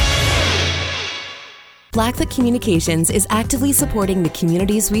 Blackfoot Communications is actively supporting the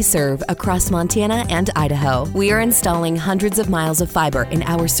communities we serve across Montana and Idaho. We are installing hundreds of miles of fiber in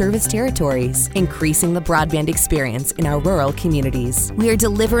our service territories, increasing the broadband experience in our rural communities. We are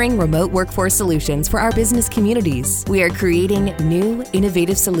delivering remote workforce solutions for our business communities. We are creating new,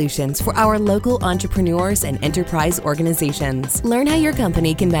 innovative solutions for our local entrepreneurs and enterprise organizations. Learn how your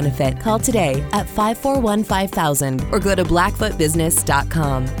company can benefit. Call today at 541-5000 or go to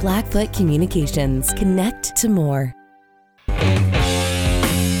blackfootbusiness.com. Blackfoot Communications. Connect to more.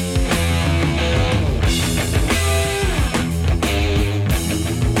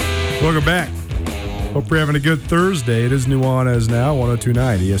 Welcome back. Hope you're having a good Thursday. It is Nuanez Now,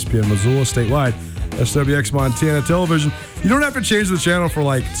 102.9 ESPN Missoula, statewide, SWX Montana Television. You don't have to change the channel for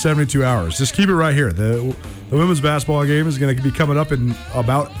like 72 hours. Just keep it right here. The women's basketball game is going to be coming up in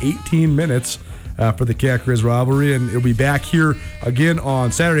about 18 minutes. For the Cat Grizz rivalry, and it'll be back here again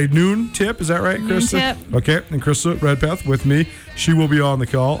on Saturday noon tip. Is that right, Krista? Tip. Okay, and Krista Redpath with me. She will be on the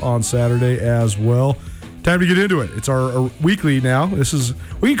call on Saturday as well. Time to get into it. It's our weekly now. We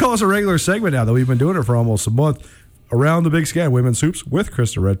can call this a regular segment now that we've been doing it for almost a month. Around the Big Sky Women's Hoops with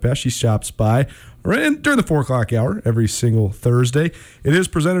Krista Redpath. She stops by during the 4 o'clock hour every single Thursday. It is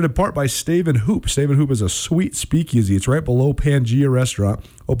presented in part by Staven Hoop. Staven Hoop is a sweet speakeasy. It's right below Pangea Restaurant.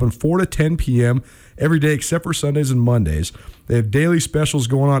 Open 4 to 10 p.m. every day except for Sundays and Mondays. They have daily specials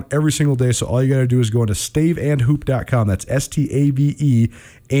going on every single day, so all you got to do is go into staveandhoop.com. That's STAVE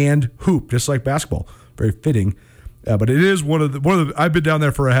and hoop, just like basketball. Very fitting But it is one of the. I've been down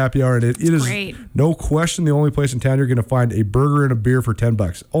there for a happy hour, and it is great. No question the only place in town you're going to find a burger and a beer for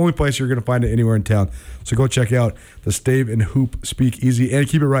 $10. Only place you're going to find it anywhere in town. So go check out the Stave and Hoop Speakeasy, and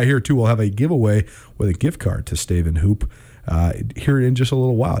keep it right here too. We'll have a giveaway with a gift card to Stave and Hoop here in just a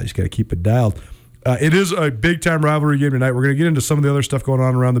little while. You just got to keep it dialed. It is a big time rivalry game tonight. We're going to get into some of the other stuff going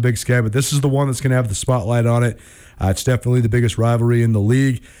on around the Big Sky, but this is the one that's going to have the spotlight on it. It's definitely the biggest rivalry in the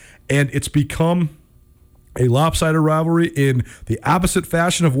league, and it's become a lopsided rivalry in the opposite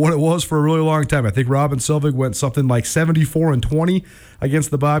fashion of what it was for a really long time. I think Robin Selvig went something like 74-20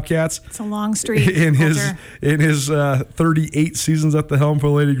 against the Bobcats. It's a long streak in his 38 seasons at the helm for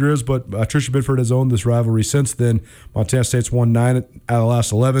the Lady Grizz. But Tricia Bidford has owned this rivalry since then. Montana State's won 9 out of the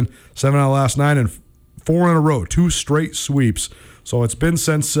last 11, 7 out of the last 9, and 4 in a row, 2 straight sweeps. So it's been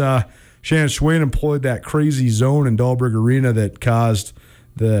since Shannon Schwain employed that crazy zone in Dahlberg Arena that caused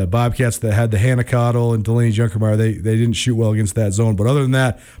the Bobcats that had the Hannah Cottle and Delaney Junkermeyer, they didn't shoot well against that zone. But other than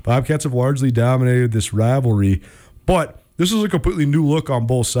that, Bobcats have largely dominated this rivalry. But this is a completely new look on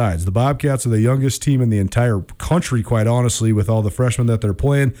both sides. The Bobcats are the youngest team in the entire country, quite honestly, with all the freshmen that they're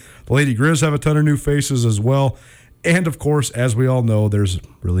playing. The Lady Grizz have a ton of new faces as well. And, of course, as we all know, there's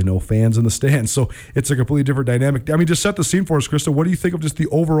really no fans in the stands. So it's a completely different dynamic. I mean, just set the scene for us, Krista. What do you think of just the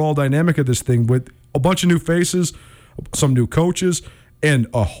overall dynamic of this thing with a bunch of new faces, some new coaches, and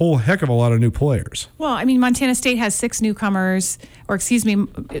a whole heck of a lot of new players? Well, I mean, Montana State has 6 newcomers,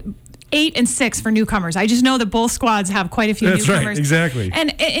 8 and 6 for newcomers. I just know that both squads have quite a few newcomers. That's right, exactly.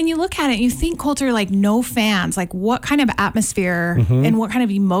 And you look at it and you think, Coulter, like no fans, like what kind of atmosphere and what kind of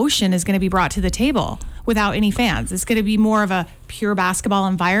emotion is going to be brought to the table without any fans? It's going to be more of a pure basketball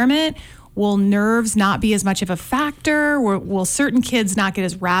environment. Will nerves not be as much of a factor? Will certain kids not get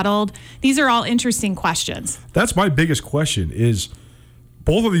as rattled? These are all interesting questions. That's my biggest question is,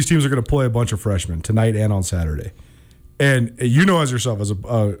 both of these teams are going to play a bunch of freshmen tonight and on Saturday. And you know as yourself, as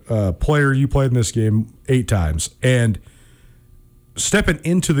a player, you played in this game 8 times. And stepping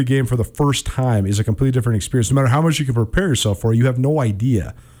into the game for the first time is a completely different experience. No matter how much you can prepare yourself for it, you have no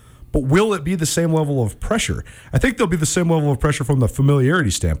idea. But will it be the same level of pressure? I think there'll be the same level of pressure from the familiarity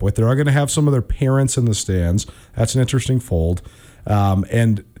standpoint. They are going to have some of their parents in the stands. That's an interesting fold.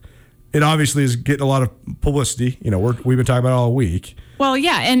 And it obviously is getting a lot of publicity. You know, we've been talking about it all week. Well,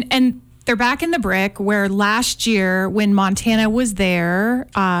 yeah, and they're back in the brick where last year when Montana was there,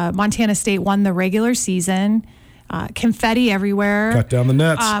 Montana State won the regular season. Confetti everywhere. Cut down the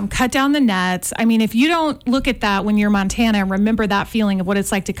nets. Cut down the nets. I mean, if you don't look at that when you're Montana and remember that feeling of what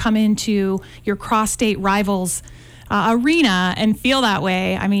it's like to come into your cross-state rivals arena and feel that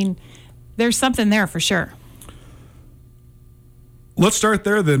way, I mean, there's something there for sure. Let's start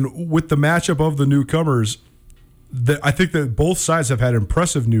there then with the matchup of the newcomers. I think that both sides have had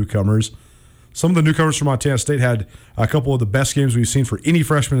impressive newcomers. Some of the newcomers from Montana State had a couple of the best games we've seen for any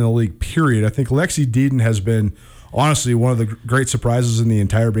freshman in the league, period. I think Lexi Deeden has been, honestly, one of the great surprises in the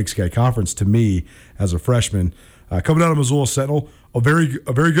entire Big Sky Conference to me as a freshman. Coming out of Missoula Sentinel, a very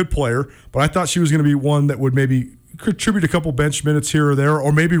good player, but I thought she was going to be one that would maybe contribute a couple bench minutes here or there,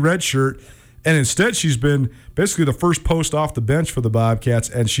 or maybe redshirt. And instead, she's been basically the first post off the bench for the Bobcats,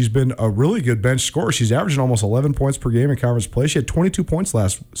 and she's been a really good bench scorer. She's averaging almost 11 points per game in conference play. She had 22 points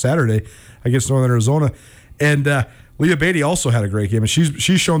last Saturday against Northern Arizona. And Leah Beatty also had a great game, and she's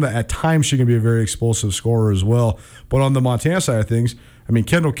shown that at times she can be a very explosive scorer as well. But on the Montana side of things, I mean,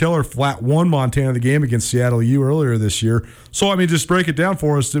 Kendall Keller flat won Montana the game against Seattle U earlier this year. So, I mean, just break it down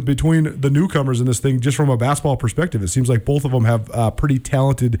for us between the newcomers in this thing, just from a basketball perspective. It seems like both of them have pretty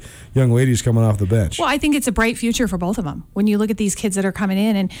talented young ladies coming off the bench. Well, I think it's a bright future for both of them when you look at these kids that are coming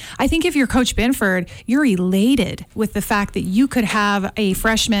in. And I think if you're Coach Binford, you're elated with the fact that you could have a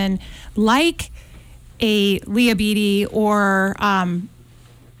freshman like a Leah Beatty or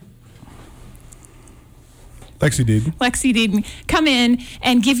Lexi Deeden come in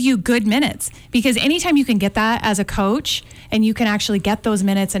and give you good minutes, because anytime you can get that as a coach and you can actually get those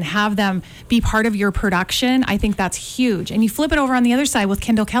minutes and have them be part of your production, I think that's huge. And you flip it over on the other side with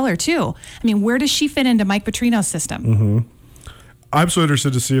Kendall Keller too. I mean, where does she fit into Mike Petrino's system? Mm-hmm. I'm so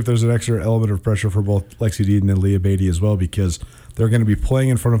interested to see if there's an extra element of pressure for both Lexi Deeden and Leah Beatty as well, because they're going to be playing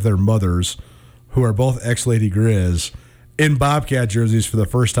in front of their mothers, who are both ex-Lady Grizz, in Bobcat jerseys for the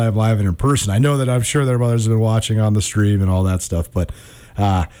first time live and in person. I know that I'm sure their mothers have been watching on the stream and all that stuff, but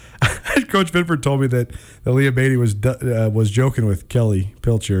Coach Binford told me that Leah Beatty was joking with Kelly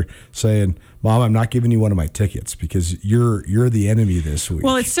Pilcher, saying, "Mom, I'm not giving you one of my tickets because you're the enemy this week."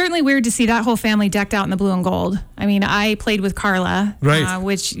 Well, it's certainly weird to see that whole family decked out in the blue and gold. I mean, I played with Carla, right.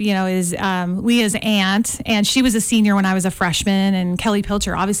 Which is Leah's aunt, and she was a senior when I was a freshman. And Kelly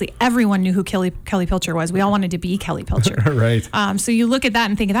Pilcher, obviously, everyone knew who Kelly Pilcher was. We all wanted to be Kelly Pilcher, right? So you look at that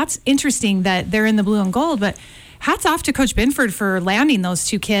and think that's interesting that they're in the blue and gold, but. Hats off to Coach Binford for landing those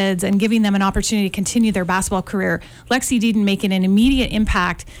two kids and giving them an opportunity to continue their basketball career. Lexi Deaton making an immediate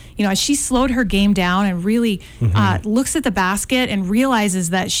impact, as she slowed her game down and really looks at the basket and realizes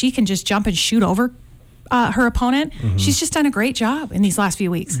that she can just jump and shoot over her opponent. She's just done a great job in these last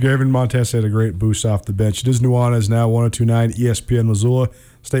few weeks. Gavin Montez had a great boost off the bench. It is Nuanez Now 102.9 ESPN Missoula,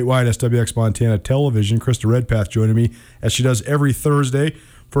 statewide SWX Montana television. Krista Redpath joining me as she does every Thursday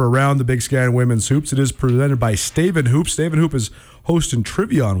for Around the Big Sky and Women's Hoops. It is presented by Staven Hoop. Staven Hoop is hosting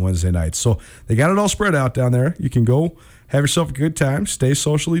trivia on Wednesday nights. So they got it all spread out down there. You can go have yourself a good time, stay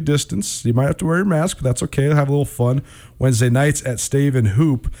socially distanced. You might have to wear your mask, but that's okay. Have a little fun Wednesday nights at Staven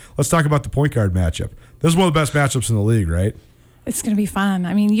Hoop. Let's talk about the point guard matchup. This is one of the best matchups in the league, right? It's going to be fun.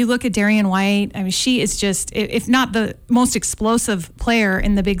 I mean, you look at Darian White. I mean, she is just, if not the most explosive player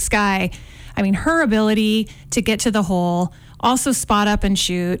in the Big Sky, I mean, her ability to get to the hole, also spot up and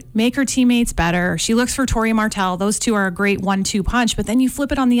shoot, make her teammates better. She looks for Tori Martell. Those two are a great 1-2 punch. But then you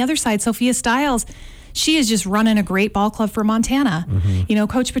flip it on the other side, Sophia Stiles. She is just running a great ball club for Montana.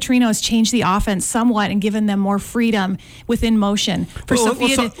 Coach Petrino has changed the offense somewhat and given them more freedom within motion for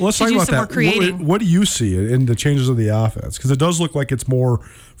Sophia to do some more creating. What do you see in the changes of the offense? Because it does look like it's more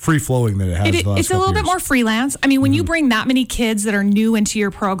free-flowing than it has the last It's a little years. bit more freelance. I mean, when you bring that many kids that are new into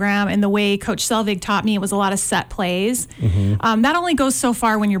your program, and the way Coach Selvig taught me, it was a lot of set plays. That only goes so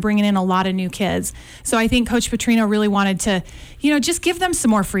far when you're bringing in a lot of new kids. So I think Coach Petrino really wanted to, just give them some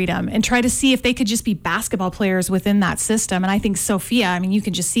more freedom and try to see if they could just be basketball players within that system. And I think Sophia, I mean, you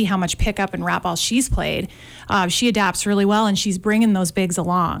can just see how much pickup and wrap ball she's played. She adapts really well, and she's bringing those bigs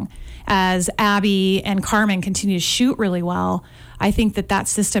along. As Abby and Carmen continue to shoot really well, I think that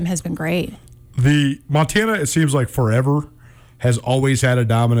system has been great. The Montana, it seems like forever, has always had a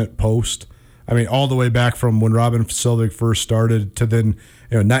dominant post. I mean, all the way back from when Robin Selvig first started to then,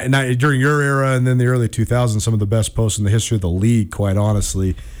 during your era and then the early 2000s, some of the best posts in the history of the league, quite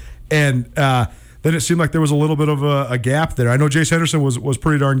honestly. And then it seemed like there was a little bit of a gap there. I know Jace Henderson was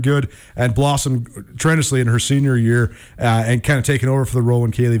pretty darn good and blossomed tremendously in her senior year and kind of taken over for the role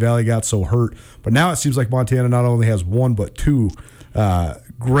when Kaylee Valley got so hurt. But now it seems like Montana not only has one but two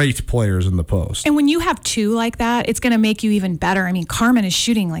great players in the post. And when you have two like that, it's going to make you even better. I mean, Carmen is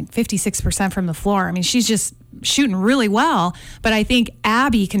shooting like 56% from the floor. I mean, she's just shooting really well. But I think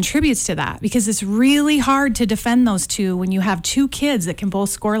Abby contributes to that because it's really hard to defend those two when you have two kids that can both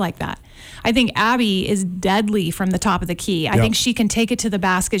score like that. I think Abby is deadly from the top of the key. I think she can take it to the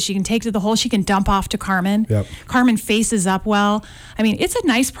basket. She can take it to the hole. She can dump off to Carmen. Carmen faces up well. I mean, it's a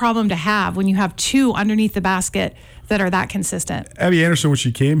nice problem to have when you have two underneath the basket that are that consistent. Abby Anderson, when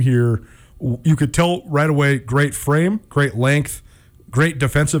she came here, you could tell right away, great frame, great length, great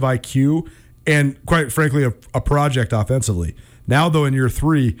defensive IQ, and quite frankly, a project offensively. Now, though, in year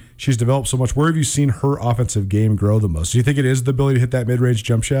 3, she's developed so much. Where have you seen her offensive game grow the most? Do you think it is the ability to hit that mid-range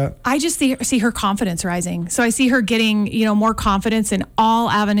jump shot? I just see her confidence rising. So I see her getting, more confidence in all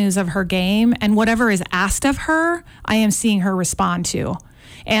avenues of her game, and whatever is asked of her, I am seeing her respond to.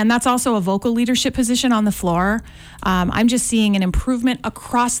 And that's also a vocal leadership position on the floor. I'm just seeing an improvement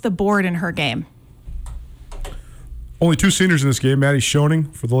across the board in her game. Only 2 seniors in this game. Maddie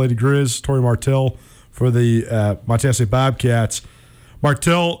Schoening for the Lady Grizz, Tori Martell for the Montana State Bobcats.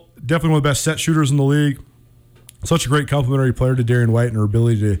 Martell, definitely one of the best set shooters in the league. Such a great complementary player to Darian White and her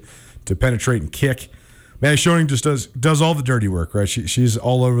ability to penetrate and kick. Maddie Schoening just does all the dirty work, right? She's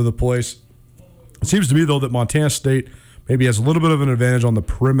all over the place. It seems to me, though, that Montana State maybe has a little bit of an advantage on the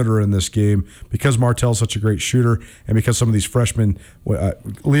perimeter in this game because Martell's such a great shooter and because some of these freshmen,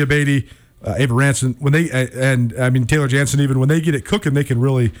 Leah Beatty, Ava Ranson, Taylor Jansen, even when they get it cooking, they can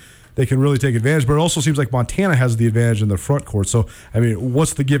really take advantage. But it also seems like Montana has the advantage in the front court. So,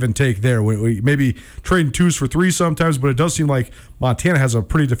 what's the give and take there? We maybe trading 2s for 3 sometimes, but it does seem like Montana has a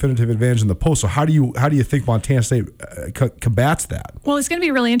pretty definitive advantage in the post. So how do you think Montana State combats that? Well, it's going to be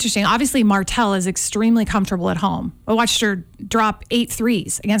really interesting. Obviously, Martell is extremely comfortable at home. I watched her drop 8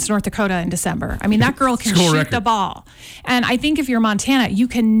 threes against North Dakota in December. I mean, that girl can shoot the ball. And I think if you're Montana, you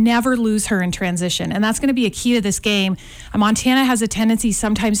can never lose her in transition. And that's going to be a key to this game. Montana has a tendency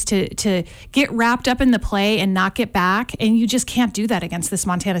sometimes to to get wrapped up in the play and not get back, and you just can't do that against this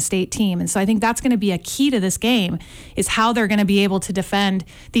Montana State team. And so I think that's going to be a key to this game, is how they're going to be able to defend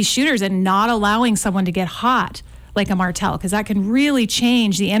these shooters and not allowing someone to get hot like a Martell, because that can really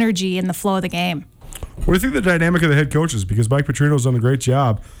change the energy and the flow of the game. What do you think the dynamic of the head coaches? Because Mike Petrino's done a great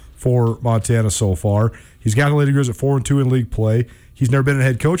job for Montana so far. He's got the Lady Grizz at 4-2 in league play. He's never been a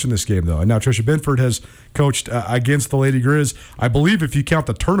head coach in this game, though. And now Tricia Binford has coached against the Lady Grizz, I believe, if you count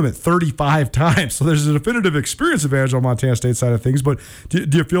the tournament, 35 times. So there's a definitive experience advantage on Montana State side of things. But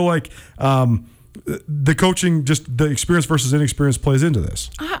do you feel like the coaching, just the experience versus inexperience, plays into this?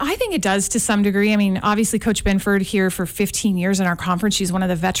 I think it does to some degree. I mean, obviously, Coach Binford here for 15 years in our conference. She's one of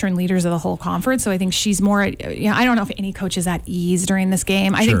the veteran leaders of the whole conference. So I think she's more, I don't know if any coach is at ease during this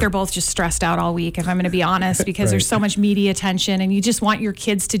game. I think they're both just stressed out all week, if I'm going to be honest, because there's so much media attention, and you just want your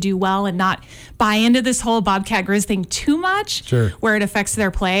kids to do well and not buy into this whole Bobcat Grizz thing too much, where it affects their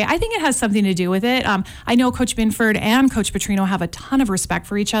play. I think it has something to do with it. I know Coach Binford and Coach Petrino have a ton of respect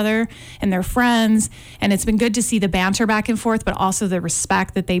for each other, and they're friends. And it's been good to see the banter back and forth, but also the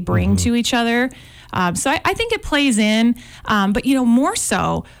respect that they bring to each other. So I think it plays in. But, more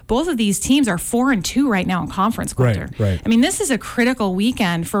so, both of these teams are 4-2 right now in conference, Coulter. Right. I mean, this is a critical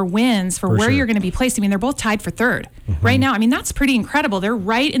weekend for wins, for where you're going to be placed. I mean, they're both tied for third right now. I mean, that's pretty incredible. They're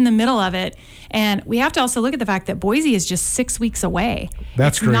right in the middle of it. And we have to also look at the fact that Boise is just 6 weeks away.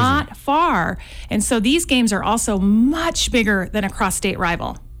 That's crazy. Not far. And so these games are also much bigger than a cross-state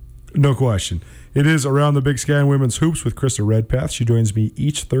rival. No question. It is Around the Big Sky and Women's Hoops with Krista Redpath. She joins me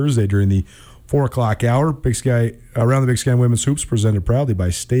each Thursday during the 4 o'clock hour. Big Sky, Around the Big Sky and Women's Hoops, presented proudly by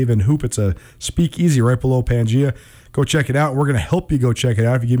Staven Hoop. It's a speakeasy right below Pangea. Go check it out. We're going to help you go check it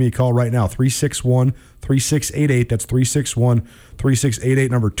out. If you give me a call right now, 361-3688. That's 361-3688.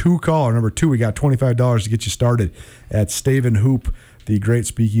 Number 2 caller. Number 2, we got $25 to get you started at Staven Hoop, the great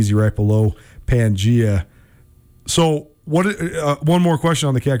speakeasy right below Pangea. So, one more question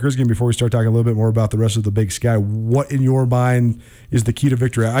on the Cat Grizz game before we start talking a little bit more about the rest of the Big Sky. What, in your mind, is the key to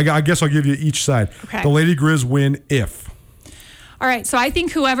victory? I guess I'll give you each side. Okay. The Lady Grizz win if. All right, so I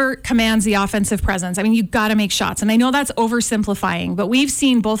think whoever commands the offensive presence, I mean, you got to make shots. And I know that's oversimplifying, but we've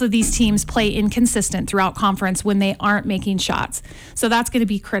seen both of these teams play inconsistent throughout conference when they aren't making shots. So that's going to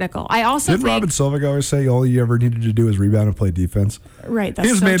be critical. I also Didn't Robin Selvig always say all you ever needed to do is rebound and play defense? Right, that's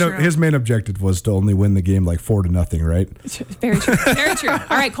his main objective was to only win the game like 4-0, right? Very true. Very true.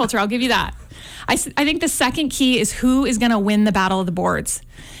 All right, Coulter, I'll give you that. I think the second key is who is going to win the battle of the boards,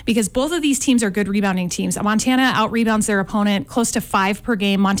 because both of these teams are good rebounding teams. Montana out-rebounds their opponent close to 5 per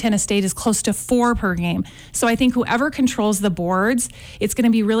game. Montana State is close to 4 per game. So I think whoever controls the boards, it's going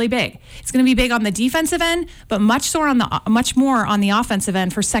to be really big. It's going to be big on the defensive end, but much more on the offensive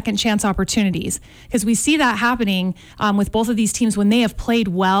end for second chance opportunities, because we see that happening with both of these teams. When they have played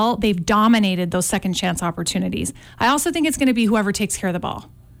well, they've dominated those second chance opportunities. I also think it's going to be whoever takes care of the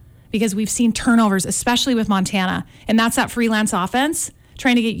ball, because we've seen turnovers, especially with Montana, and that's that freelance offense,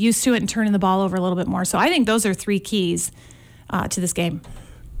 trying to get used to it and turning the ball over a little bit more. So I think those are 3 keys to this game.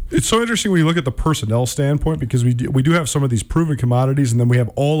 It's so interesting when you look at the personnel standpoint, because we do have some of these proven commodities, and then we have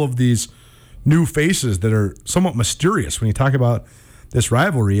all of these new faces that are somewhat mysterious when you talk about this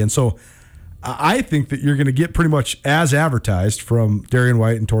rivalry. And so I think that you're going to get pretty much as advertised from Darian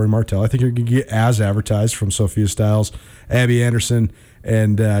White and Tori Martell. I think you're going to get as advertised from Sophia Stiles, Abby Anderson,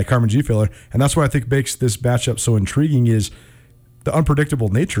 and Carmen G. Filler. And that's what I think makes this matchup so intriguing, is the unpredictable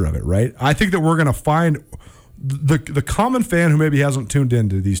nature of it, right? I think that we're going to find the common fan who maybe hasn't tuned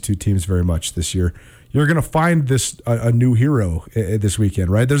into these two teams very much this year. You're going to find this a new hero this weekend,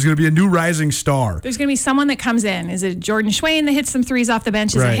 right? There's going to be a new rising star. There's going to be someone that comes in. Is it Jordan Schwain that hits some threes off the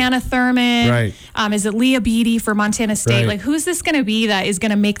bench? Is it Hannah Thurman? Right. Is it Leah Beatty for Montana State? Right. Like, who's this going to be that is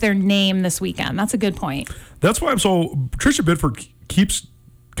going to make their name this weekend? That's a good point. That's why Tricia Binford keeps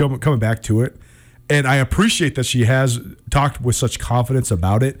coming back to it, and I appreciate that she has talked with such confidence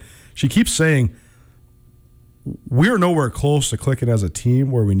about it. She keeps saying, we're nowhere close to clicking as a team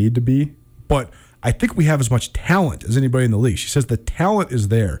where we need to be, but I think we have as much talent as anybody in the league. She says the talent is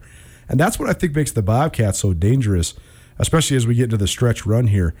there. And that's what I think makes the Bobcats so dangerous, especially as we get into the stretch run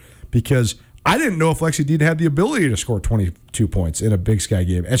here, because I didn't know if Lexi Dean had the ability to score 22 points in a Big Sky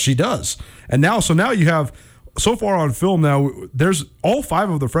game, and she does. And now you have, so far on film now, there's all 5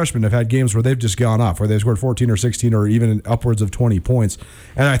 of the freshmen have had games where they've just gone off, where they've scored 14 or 16 or even upwards of 20 points.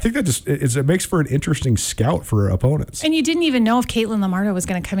 And I think that just it makes for an interesting scout for opponents. And you didn't even know if Caitlin Lamardo was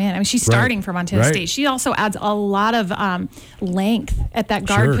going to come in. I mean, she's starting for Montana State. She also adds a lot of length at that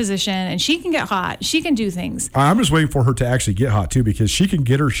guard position, and she can get hot. She can do things. I'm just waiting for her to actually get hot, too, because she can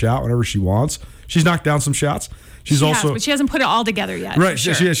get her shot whenever she wants. She's knocked down some shots. but she hasn't put it all together yet. Right.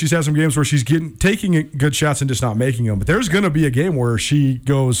 Sure. She's had some games where she's taking good shots and just not making them. But there's going to be a game where she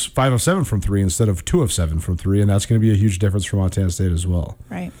goes 5 of 7 from 3 instead of 2 of 7 from 3, and that's going to be a huge difference for Montana State as well.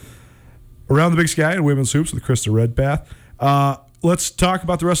 Right. Around the Big Sky in women's hoops with Krista Redpath. Let's talk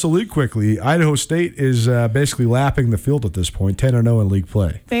about the rest of the league quickly. Idaho State is basically lapping the field at this point, 10-0 in league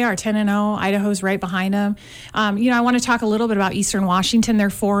play. They are 10-0. Idaho's right behind them. I want to talk a little bit about Eastern Washington. They're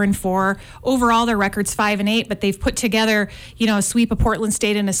 4-4. Overall, their record's 5-8, but they've put together, a sweep of Portland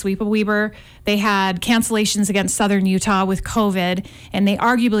State and a sweep of Weber. They had cancellations against Southern Utah with COVID, and they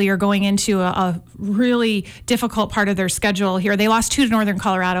arguably are going into a really difficult part of their schedule here. They lost 2 to Northern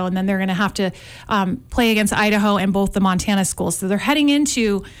Colorado, and then they're going to have to play against Idaho and both the Montana schools. So they're heading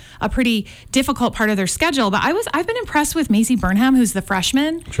into a pretty difficult part of their schedule. But I've been impressed with Maisie Burnham, who's the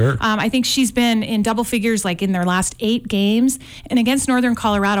freshman. Sure. I think she's been in double figures like in their last 8 games. And against Northern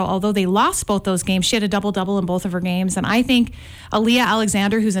Colorado, although they lost both those games, she had a double-double in both of her games. And I think Aaliyah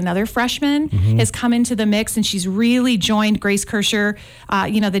Alexander, who's another freshman, has come into the mix, and she's really joined Grace Kirscher,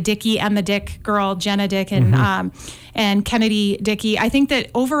 the Dickey and the Dick girl, Jenna Dick, and Kennedy Dickey. I think that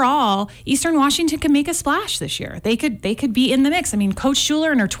overall, Eastern Washington could make a splash this year. They could be in the mix. I mean, Coach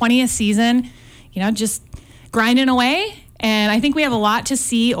Schuler in her 20th season, just grinding away. And I think we have a lot to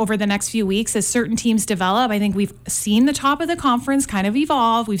see over the next few weeks as certain teams develop. I think we've seen the top of the conference kind of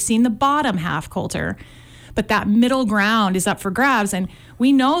evolve. We've seen the bottom half, Coulter. But that middle ground is up for grabs. And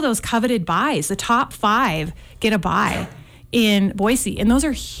we know those coveted buys. The top 5 get a buy in Boise. And those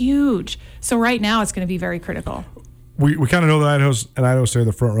are huge. So right now it's going to be very critical. We kind of know that Idaho State are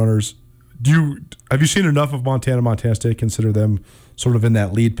the front runners. Have you seen enough of Montana State, consider them sort of in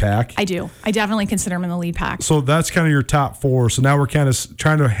that lead pack? I do. I definitely consider them in the lead pack. So that's kind of your top 4. So now we're kind of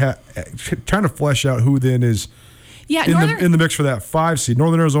trying to flesh out who then is in the mix for that 5 seed.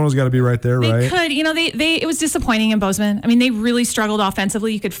 Northern Arizona's got to be right there, right? They could. It was disappointing in Bozeman. I mean, they really struggled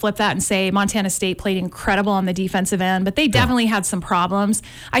offensively. You could flip that and say Montana State played incredible on the defensive end, but they definitely had some problems.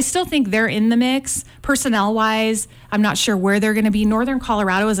 I still think they're in the mix personnel-wise. I'm not sure where they're going to be. Northern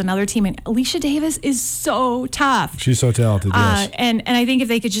Colorado is another team, and Alicia Davis is so tough. She's so talented, yes. And I think if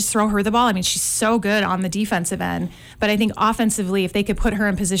they could just throw her the ball, I mean, she's so good on the defensive end, but I think offensively, if they could put her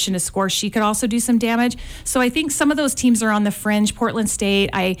in position to score, she could also do some damage. So I think some of those teams are on the fringe. Portland State,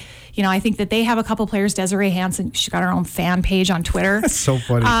 I think that they have a couple players. Desiree Hansen, she's got her own fan page on Twitter. That's so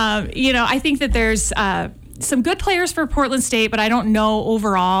funny. I think that there's some good players for Portland State, but I don't know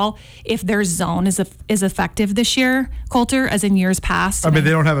overall if their zone is effective this year, Coulter, as in years past. I mean,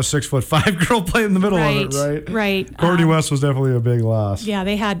 they don't have a 6'5" girl playing in the middle of it, right? Right. Courtney West was definitely a big loss. Yeah,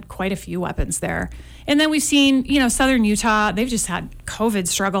 they had quite a few weapons there. And then we've seen, Southern Utah, they've just had COVID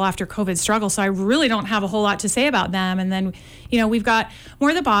struggle after COVID struggle, so I really don't have a whole lot to say about them. And then, we've got more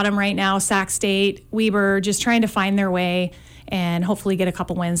at the bottom right now, Sac State, Weber, just trying to find their way and hopefully get a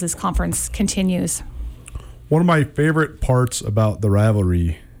couple wins as conference continues. One of my favorite parts about the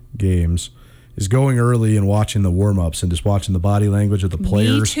rivalry games is going early and watching the warm-ups and just watching the body language of the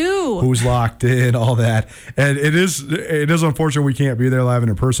players. Me too. Who's locked in, all that. And it is unfortunate we can't be there live and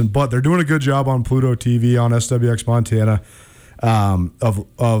in person, but they're doing a good job on Pluto TV, on SWX Montana,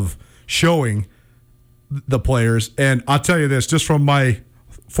 of showing the players. And I'll tell you this, just from my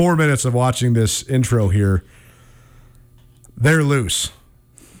 4 minutes of watching this intro here, they're loose.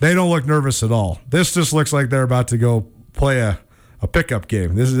 They don't look nervous at all. This just looks like they're about to go play a pickup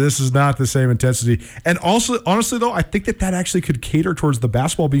game. This is not the same intensity. And also, honestly, though, I think that actually could cater towards the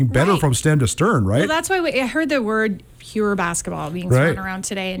basketball being better from stem to stern, right? Well, that's why I heard the word pure basketball being thrown around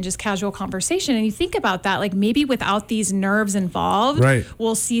today and just casual conversation. And you think about that, like maybe without these nerves involved,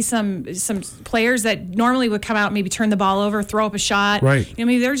 we'll see some players that normally would come out and maybe turn the ball over, throw up a shot. Right.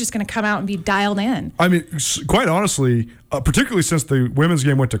 Maybe they're just going to come out and be dialed in. I mean, quite honestly, particularly since the women's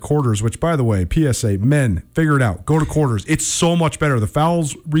game went to quarters, which, by the way, PSA, men, figure it out. Go to quarters. It's so much better. The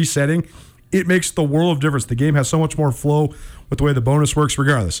fouls resetting, it makes the world of difference. The game has so much more flow with the way the bonus works,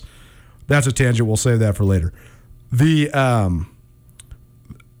 regardless. That's a tangent. We'll save that for later.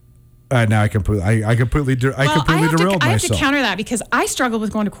 Now I completely derailed myself. I have to counter that because I struggled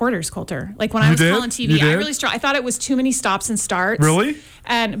with going to quarters, Coulter. Like when I was calling TV, I really struggled. I thought it was too many stops and starts. Really?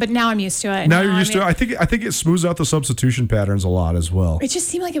 But now I'm used to it. Now you're used to it. I think it smooths out the substitution patterns a lot as well. It just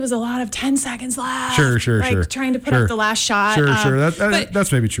seemed like it was a lot of 10 seconds left. Sure. Trying to put up the last shot. Sure.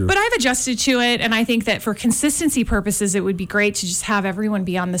 That's maybe true. But I've adjusted to it, and I think that for consistency purposes, it would be great to just have everyone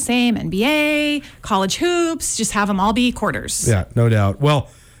be on the same NBA, college hoops, just have them all be quarters. Yeah, no doubt. Well,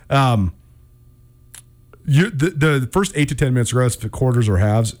 the first 8 to 10 minutes, regardless if quarters or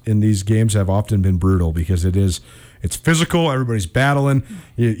halves, in these games have often been brutal because it is It's physical. Everybody's battling.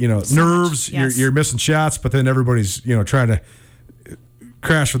 Nerves. Yes. You're missing shots, but then everybody's trying to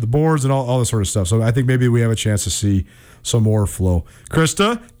crash with the boards and all this sort of stuff. So I think maybe we have a chance to see some more flow.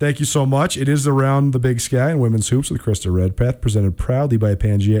 Krista, thank you so much. It is Around the Big Sky and Women's Hoops with Krista Redpath, presented proudly by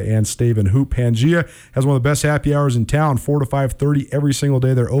Pangea and Stave & Hoop. Pangea has one of the best happy hours in town, 4 to 5:30 every single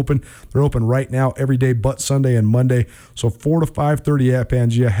day. They're open. They're open right now every day but Sunday and Monday. So 4 to 5:30 at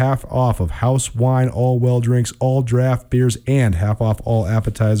Pangea, half off of house wine, all well drinks, all draft beers, and half off all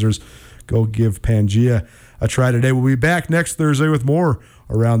appetizers. Go give Pangea a try today. We'll be back next Thursday with more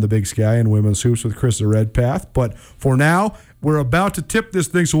Around the Big Sky and Women's Hoops with Krista Redpath. But for now, we're about to tip this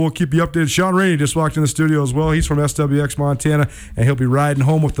thing, so we'll keep you updated. Sean Rainey just walked in the studio as well. He's from SWX Montana, and he'll be riding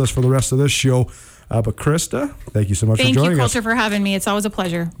home with us for the rest of this show. But Krista, thank you so much for joining us. Thank you, Coulter, for having me. It's always a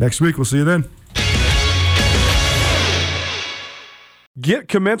pleasure. Next week, we'll see you then. Get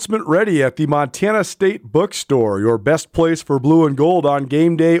commencement ready at the Montana State Bookstore, your best place for blue and gold on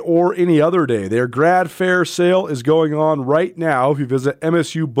game day or any other day. Their grad fair sale is going on right now if you visit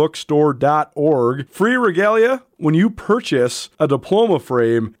msubookstore.org. Free regalia when you purchase a diploma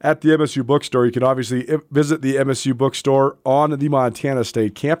frame at the MSU Bookstore. You can obviously visit the MSU Bookstore on the Montana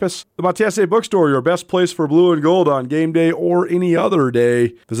State campus. The Montana State Bookstore, your best place for blue and gold on game day or any other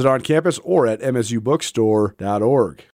day. Visit on campus or at msubookstore.org.